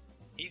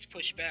 He's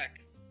pushed back.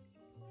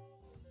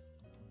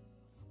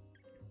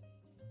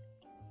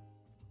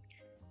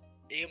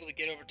 Able to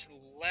get over to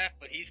the left,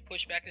 but he's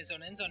pushed back in his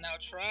own end zone. Now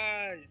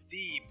tries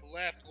deep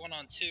left,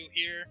 1-on-2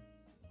 here.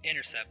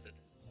 Intercepted.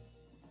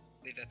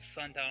 I believe that's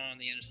Sundown on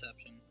the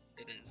interception.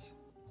 It is.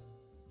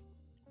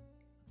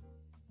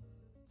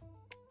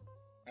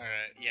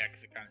 Alright, yeah,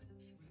 because it kind of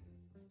is.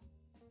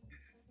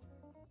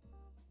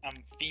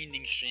 I'm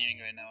fiending streaming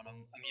right now, and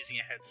I'm using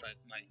a headset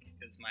mic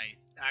because my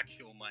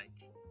actual mic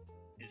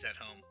is at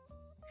home,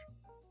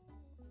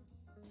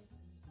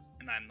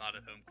 and I'm not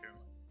at home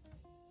currently.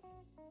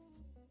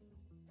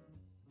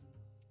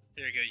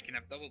 There you go. You can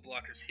have double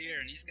blockers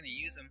here, and he's gonna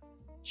use them.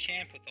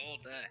 Champ with all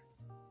day.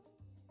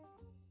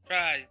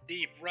 Tries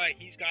deep right.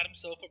 He's got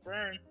himself a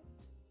burn.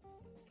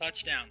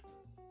 Touchdown.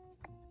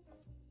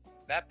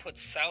 That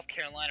puts South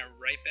Carolina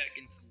right back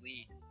into the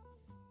lead.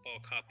 Ball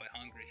caught by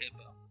Hungry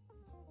Hippo.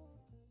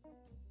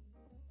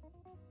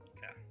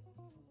 Okay.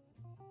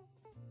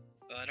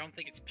 Well, I don't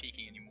think it's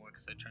peaking anymore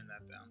because I turned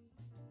that down.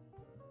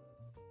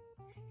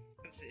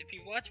 Because if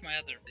you watch my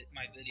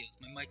videos,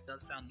 my mic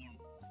does sound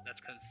normal. That's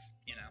because,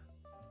 you know.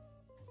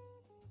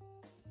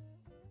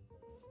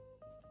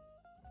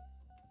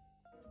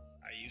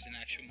 I use an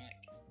actual mic.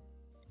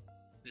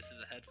 This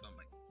is a headphone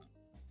mic.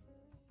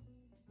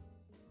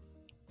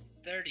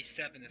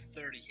 37 to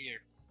 30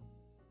 here.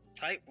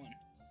 Tight one.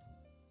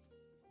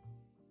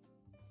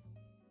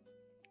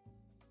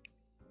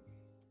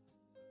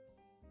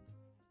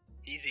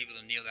 He's able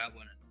to nail that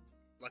one.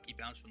 Lucky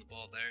bounce from the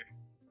ball there.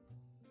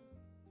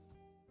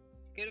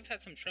 Could have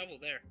had some trouble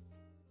there.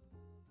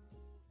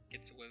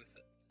 Gets away with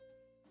it.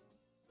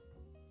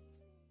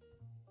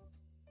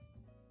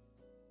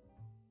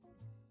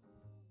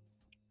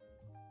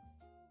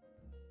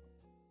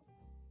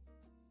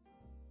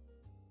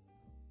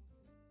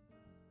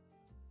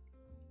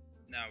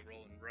 Now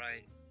rolling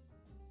right.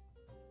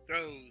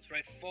 Throws,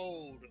 right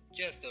fold,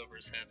 just over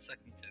his head,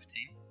 2nd and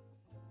 15.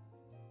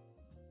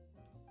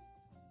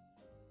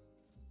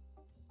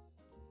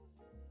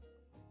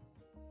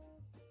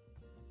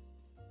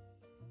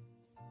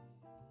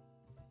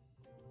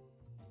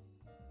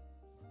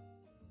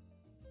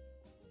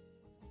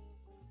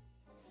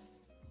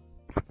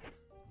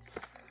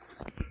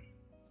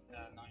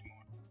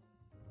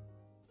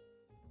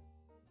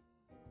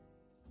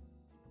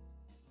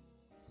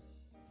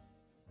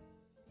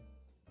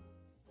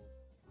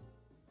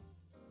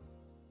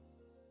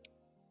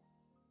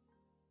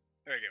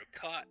 There we go,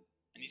 caught,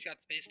 and he's got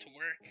space to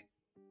work.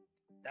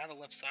 Down the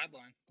left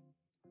sideline.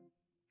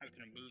 I was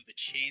going to move the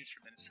chains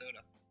for Minnesota.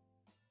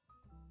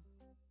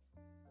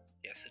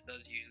 Yes, it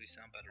does usually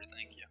sound better,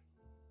 thank you.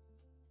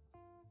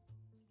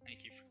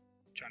 Thank you for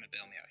trying to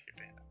bail me out here,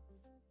 Panda.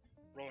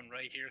 Rolling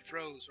right here,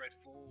 throws, right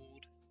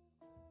fold.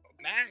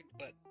 Mag,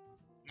 but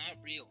not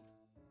real.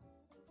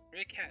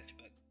 Great catch,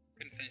 but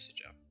couldn't finish the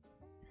job.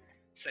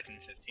 2nd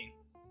and 15.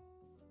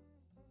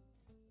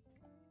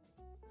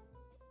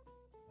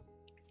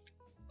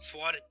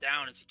 Swat it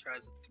down as he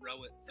tries to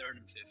throw it. 3rd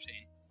and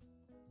 15.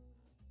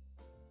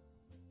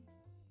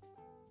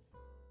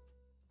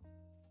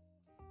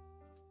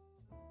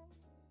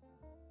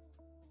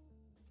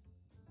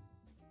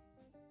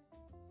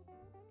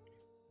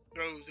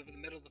 Throws over the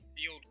middle of the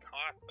field,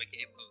 caught by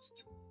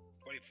Gamepost.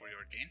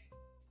 24-yard gain.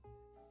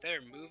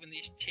 They're moving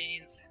these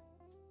chains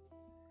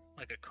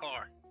like a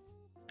car.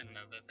 I don't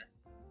know that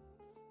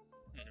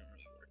don't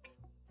really work.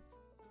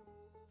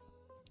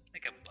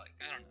 Like a bike.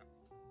 I don't know.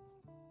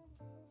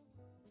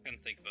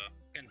 Couldn't think of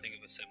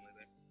a simile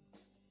there.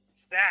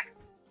 Stack.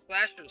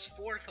 Flasher's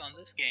 4th on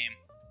this game.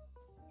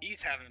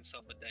 He's having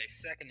himself a day.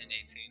 2nd and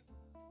 18.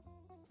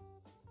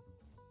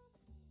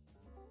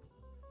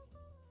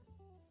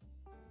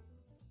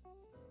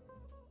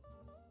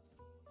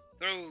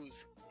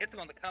 Throws. Hits him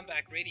on the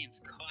comeback.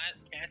 Radiance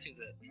catches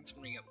it. And let's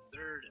bring up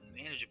 3rd and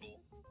manageable.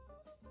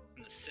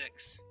 In the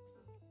 6.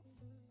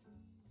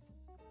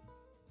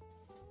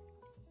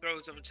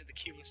 Throws over to the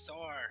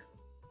QSR.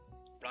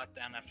 Brought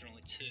down after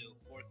only 2.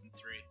 4th and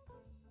 3.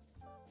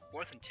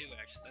 4th and 2,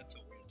 actually. That's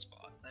a weird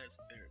spot. That is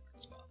a very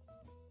weird spot.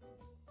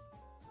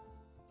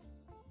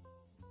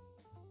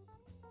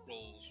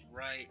 Rolls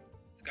right.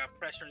 He's got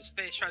pressure in his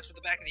face. Tries for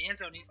the back of the end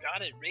zone. He's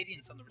got it.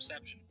 Radiance on the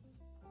reception.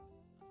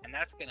 And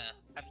that's gonna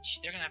have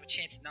they're gonna have a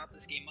chance to knock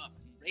this game up.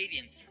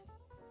 Radiance,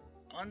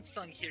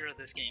 unsung hero of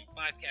this game.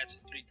 5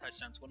 catches, 3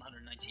 touchdowns,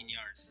 119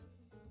 yards.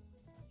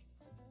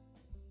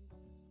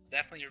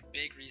 Definitely a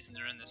big reason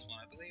they're in this one.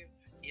 I believe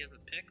he has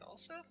a pick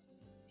also?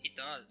 He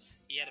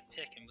does. He had a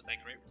pick, and with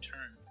that great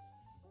return,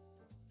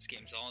 this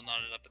game's all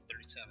knotted up at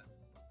 37.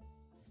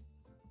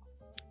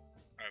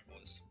 Alright,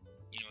 boys.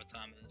 You know what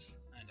time it is.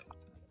 I know what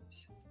time it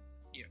is.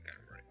 You don't gotta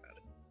worry about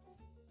it.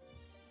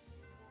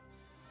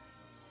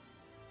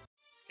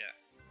 Yeah.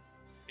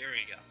 Here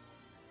we go.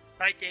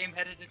 Tight game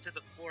headed into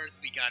the 4th.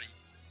 We gotta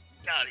use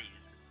it. Gotta use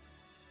it.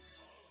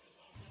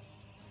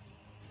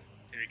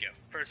 Here we go.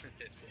 1st and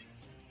 15.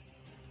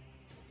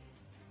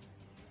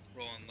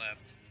 Rolling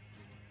left.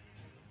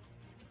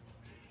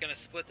 Gonna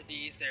split the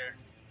D's there.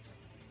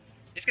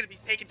 It's gonna be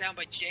taken down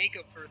by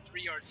Jacob for a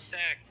 3-yard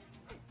sack.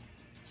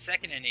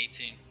 2nd and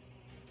 18.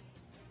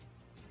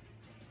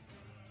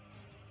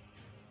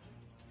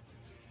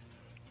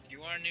 If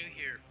you are new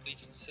here, please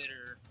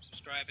consider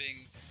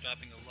subscribing,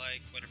 dropping a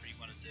like, whatever you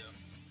want to do.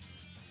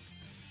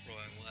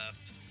 Rolling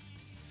left.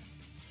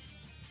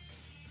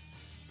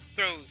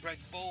 Throws, right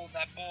bowl.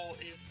 That ball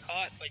is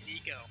caught by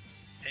Nico.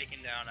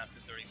 Taken down after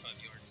 35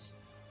 yards.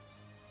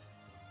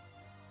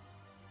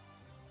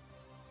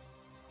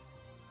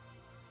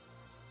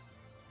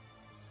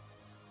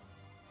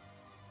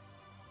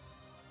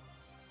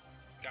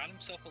 Got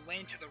himself a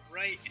lane to the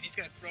right, and he's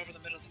going to throw over the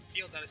middle of the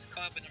field. That is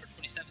caught by number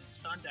 27,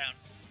 Sundown.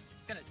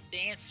 He's going to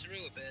dance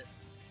through a bit.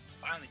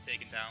 Finally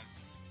taken down.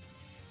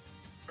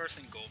 1st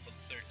and goal for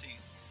the 13.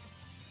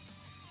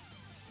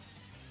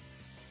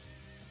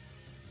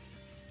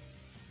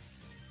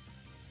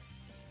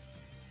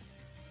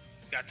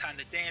 He's got time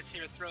to dance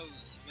here.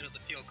 Throws. Middle of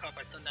the field, caught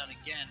by Sundown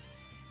again.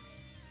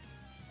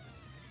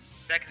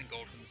 2nd and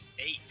goal from this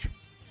 8.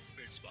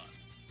 Weird spot.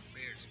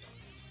 Weird spot.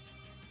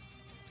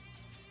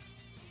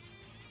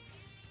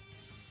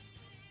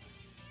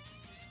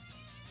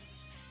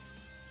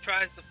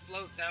 Tries to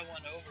float that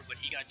one over, but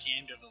he got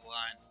jammed over the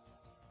line.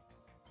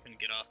 Couldn't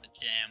get off the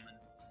jam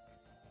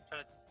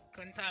and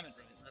couldn't time it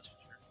right, that's for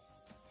sure.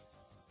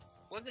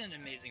 Wasn't an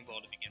amazing ball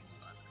to begin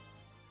with either.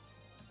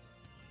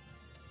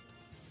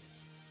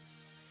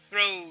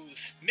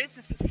 Throws,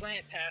 misses the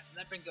slant pass, and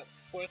that brings up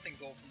 4th and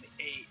goal from the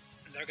 8,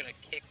 and they're gonna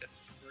kick the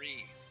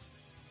 3.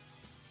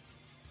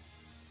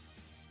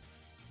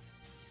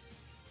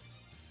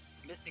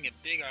 Missing a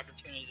big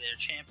opportunity there,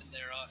 Champion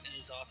there in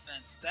his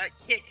offense. That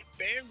kick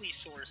barely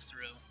soars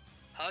through,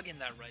 hugging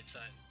that right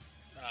side,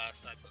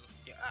 side post.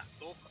 Yeah,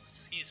 goal post,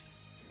 excuse me.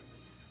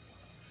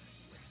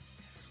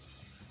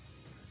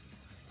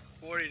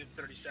 40 to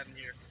 37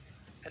 here,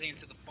 heading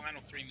into the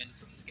final 3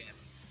 minutes of this game.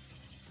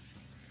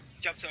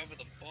 Jumps over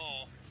the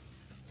ball,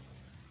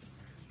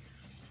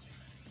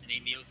 and he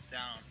kneels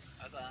down.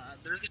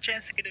 There's a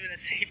chance it could have been a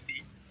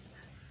safety.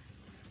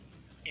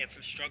 He had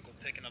some struggle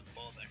picking up the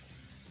ball there.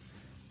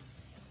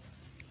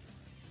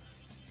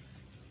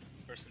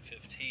 1st and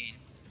 15.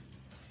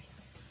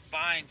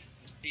 Finds his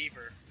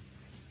receiver.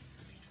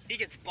 He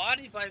gets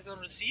bodied by his own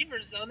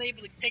receivers,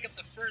 unable to pick up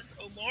the first.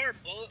 Omar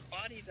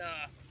bodied,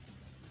 I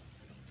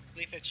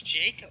believe it's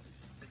Jacob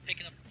for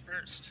picking up the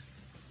first.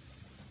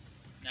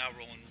 Now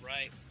rolling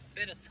right.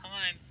 Bit of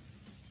time.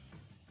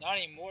 Not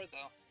anymore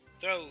though.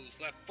 Throws,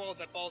 left fold,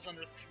 that ball's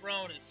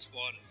underthrown and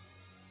swatted.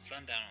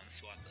 Sundown on the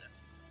swat there.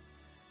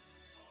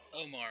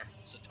 Omar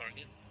is the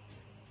target.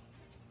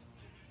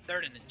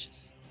 3rd and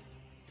inches.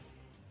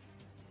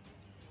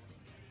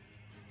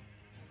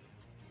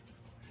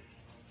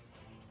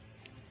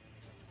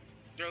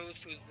 Throws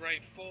to his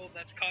right fold.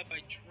 That's caught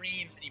by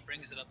Dreams, and he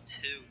brings it up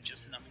 2,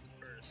 just enough for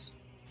the first.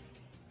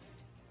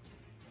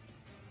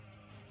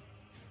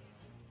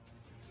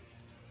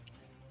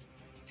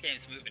 This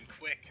game's moving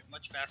quick,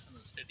 much faster than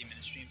those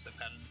 50-minute streams I've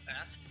had in the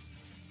past.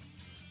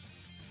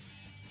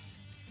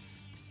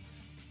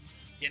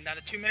 Getting down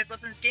to 2 minutes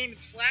left in this game, and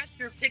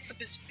Slasher picks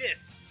up his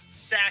 5th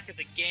sack of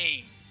the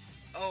game.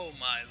 Oh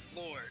my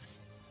lord.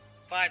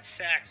 5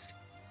 sacks,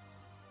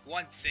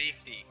 1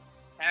 safety.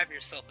 Have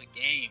yourself a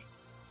game.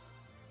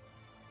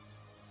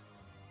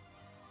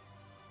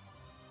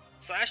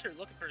 Slasher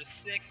looking for his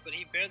 6th, but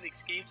he barely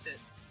escapes it.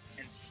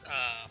 And,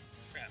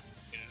 crap.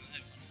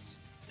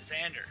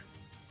 Xander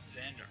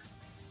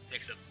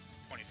picks up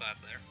 25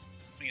 there.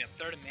 Putting up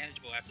 3rd and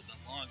manageable after the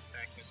long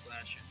sack by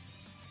Slasher.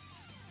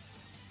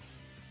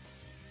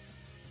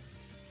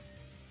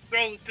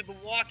 Throws to the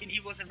walk, and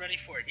he wasn't ready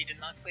for it. He did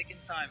not click in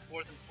time.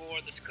 4th and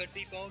 4. This could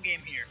be ball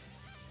game here.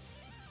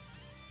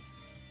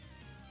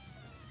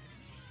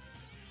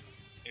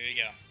 Here you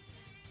go.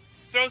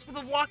 Throws for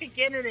the walk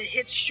again, and it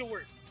hits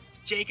short.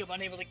 Jacob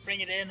unable to bring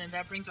it in, and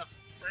that brings up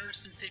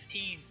 1st and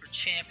 15 for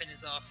Champ and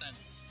his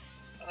offense.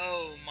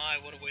 Oh my,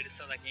 what a way to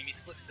sell that game. He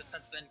splits the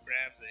defensive end,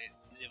 grabs it.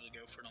 He's able to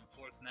go for it on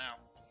 4th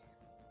now.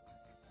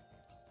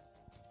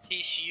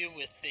 TCU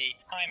with a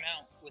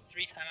timeout, with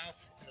 3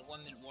 timeouts and a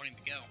 1-minute warning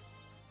to go.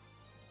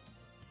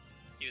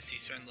 USC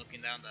starting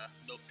looking down to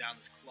milk down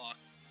this clock.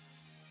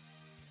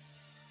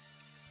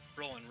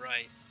 Rolling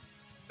right.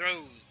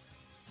 Throws.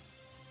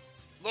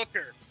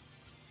 Looker.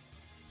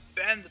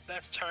 Ben, the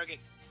best target,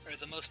 or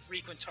the most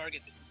frequent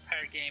target this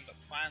entire game, but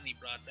finally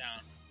brought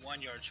down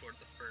 1 yard short of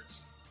the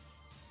first.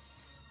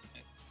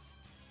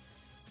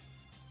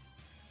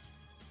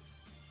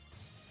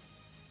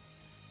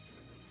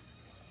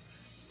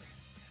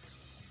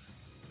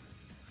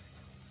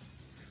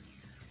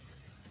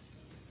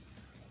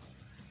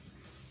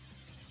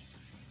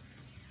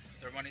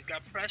 He's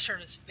got pressure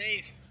in his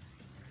face.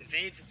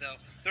 Evades it though.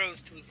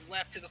 Throws to his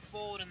left to the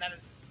fold, and that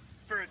is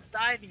for a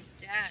diving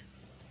cat.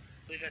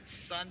 I believe that's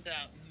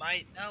Sundown.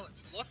 No,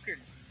 it's Looker.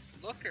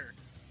 Looker.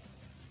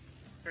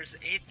 For his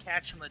 8th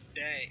catch on the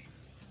day.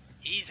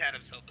 He's had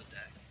himself a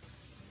day.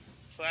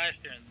 Slasher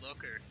and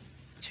Looker,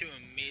 2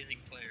 amazing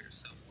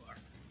players so far.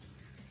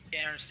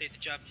 Can't understate the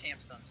job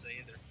Champ's done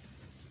today either.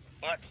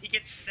 But he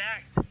gets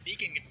sacked.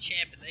 Speaking of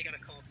Champ, and they gotta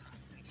call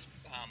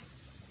time.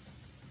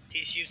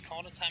 TCU's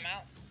calling a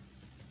timeout.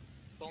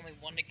 Only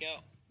 1 to go.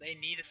 They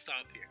need to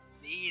stop here.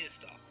 Need to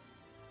stop.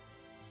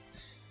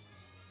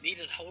 Need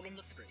to hold them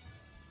to 3.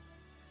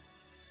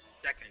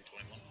 2nd and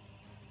 21.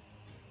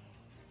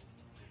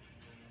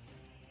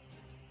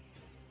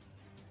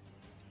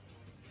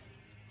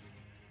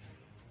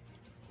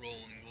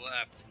 Rolling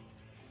left.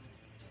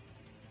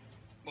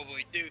 What will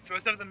he do?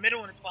 Throws over the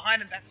middle and it's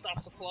behind him. That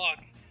stops the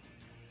clock.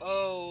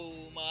 Oh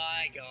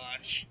my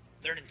gosh.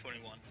 3rd and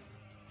 21.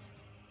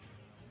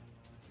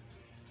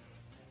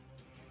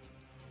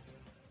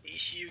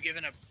 TCU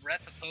giving a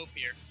breath of hope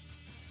here.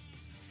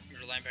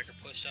 Your linebacker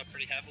pushed up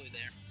pretty heavily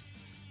there.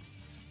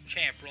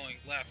 Champ rolling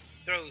left,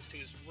 throws to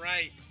his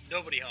right,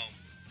 nobody home.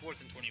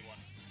 4th and 21.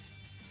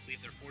 I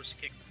believe they're forced to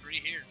kick the 3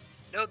 here.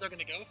 No, they're going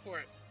to go for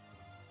it.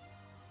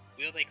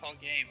 Will they call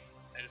game?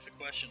 That is the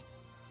question.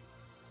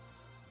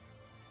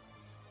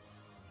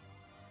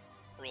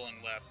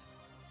 Rolling left.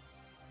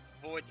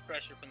 Avoids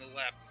pressure from the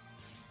left.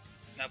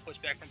 Now push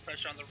back from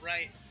pressure on the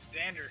right.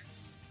 Xander.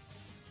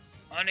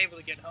 Unable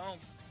to get home.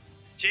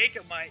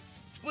 Jacob might.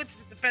 Splits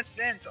the defensive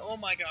ends. Oh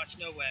my gosh,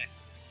 no way.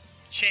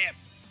 Champ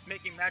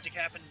making magic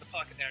happen in the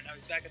pocket there. Now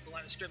he's back at the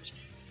line of scrimmage.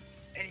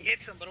 And he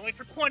hits him, but only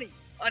for 20.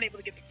 Unable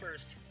to get the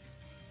first.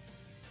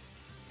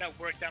 That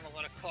worked down a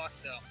lot of clock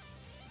though.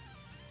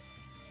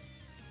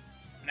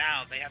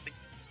 Now they have to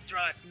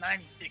drive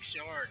 96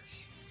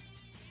 yards.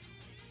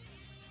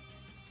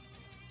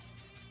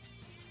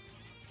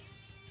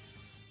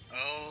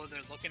 Oh,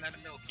 they're looking at a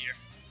milk here.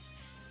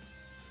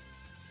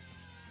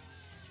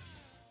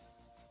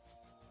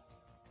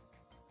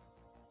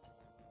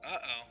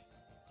 Uh-oh.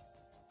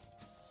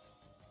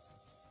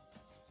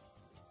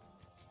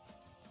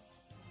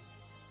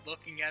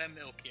 Looking at a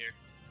milk here.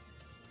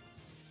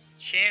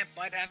 Champ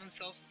might have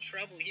himself some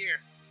trouble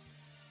here.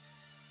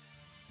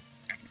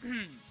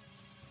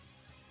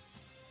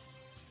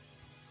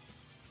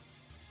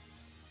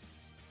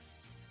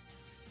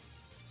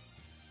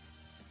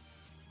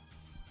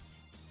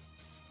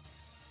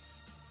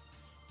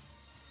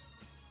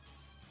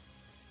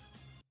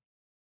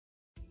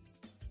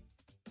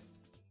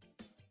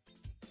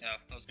 Oh,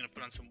 I was gonna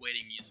put on some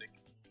waiting music.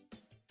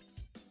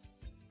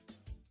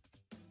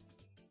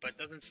 But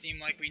doesn't seem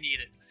like we need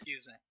it.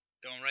 Excuse me.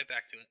 Going right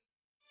back to it.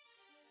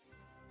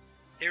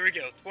 Here we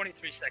go.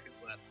 23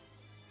 seconds left.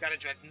 Gotta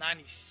drive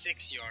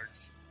 96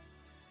 yards.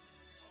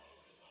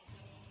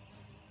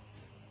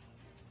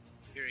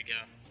 Here we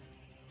go.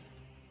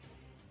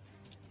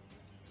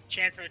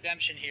 Chance of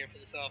redemption here for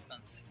this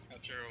offense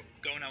after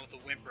going out with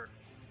a whimper.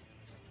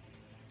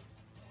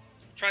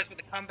 Tries for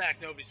the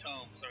comeback. Nobody's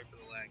home. Sorry for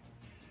the lag.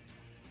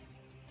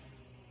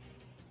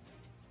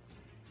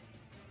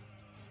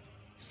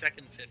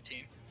 2nd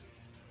 15.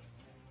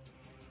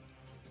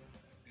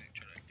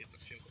 Try to get the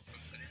field goal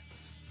close in.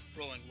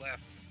 Rolling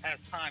left, has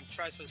time,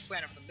 tries for the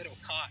slant over the middle,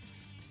 caught.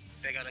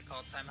 They gotta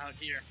call timeout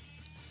here.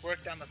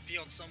 Work down the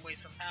field some way,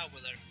 somehow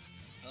with her.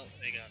 Oh,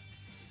 they got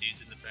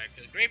dudes in the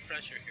backfield. Great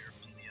pressure here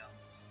from the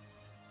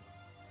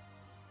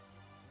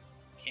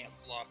can't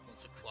block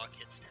once the clock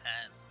hits 10.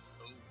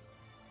 Oh.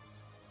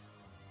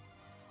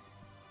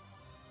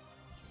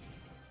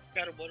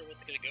 Gotta wonder what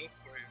they're gonna go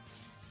for here.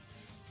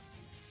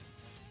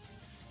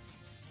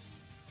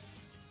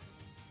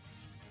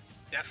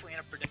 Definitely in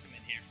a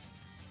predicament here.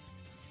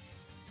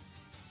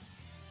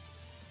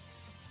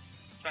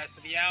 Tries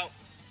to be out.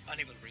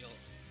 Unable to reel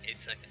it.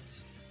 8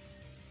 seconds.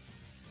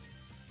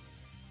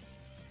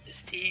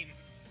 This team.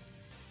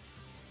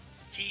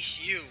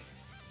 TCU.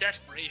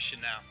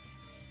 Desperation now.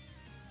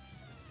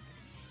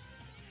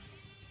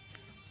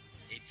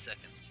 8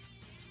 seconds.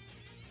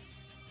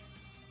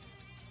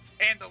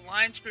 And the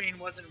line screen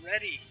wasn't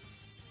ready.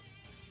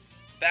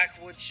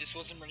 Backwoods just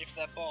wasn't ready for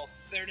that ball.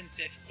 3rd and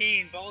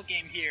 15. Ball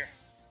game here.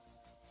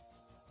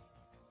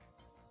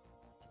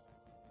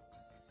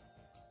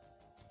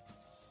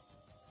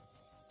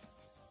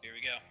 Here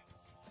we go.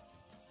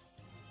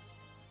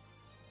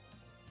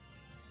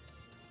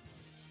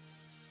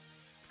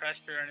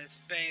 Pressure on his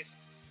face.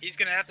 He's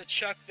gonna have to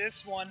chuck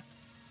this one.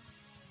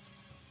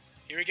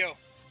 Here we go.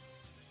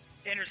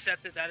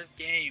 Intercepted out of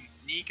game.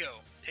 Nico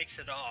picks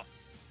it off.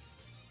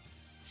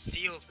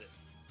 Seals it.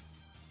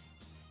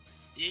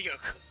 Nico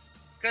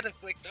could have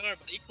clicked R,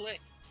 but he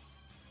clicked.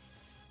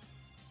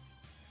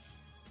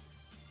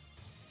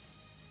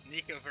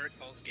 Nico Vert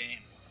calls game.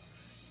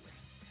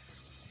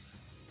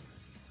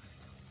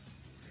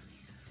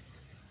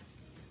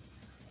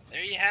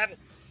 There you have it.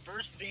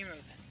 First game of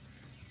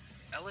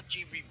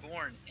LFG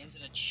Reborn ends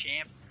in a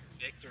champ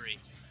victory.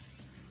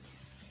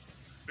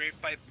 Great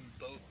fight from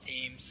both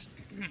teams.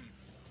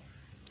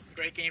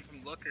 Great game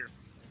from Looker.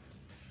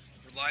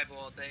 Reliable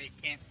all day.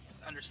 Can't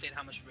understand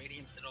how much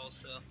Radiance did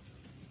also.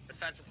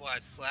 Defensive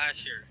wise,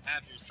 Slasher,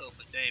 have yourself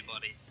a day,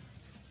 buddy.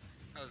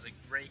 That was a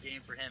great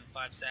game for him.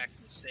 5 sacks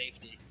and a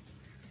safety.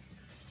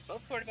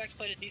 Both quarterbacks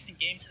played a decent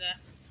game today.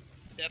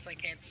 Definitely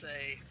can't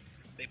say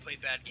they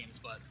played bad games,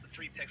 but the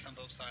 3 picks on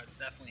both sides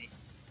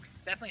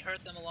definitely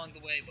hurt them along the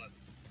way, but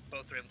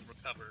both were able to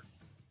recover,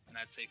 and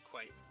I'd say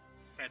quite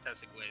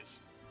fantastic ways.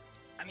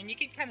 I mean, you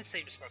could kind of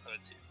say to Sparkle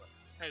too, but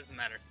that doesn't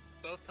matter.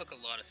 Both took a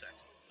lot of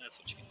sacks. That's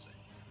what you can say.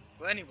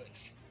 Well,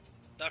 anyways,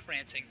 enough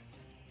ranting.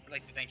 I'd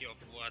like to thank you all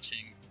for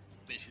watching.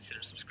 Please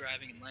consider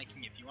subscribing and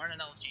liking. If you aren't an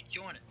LFG,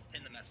 join it.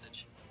 Pin the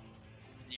message.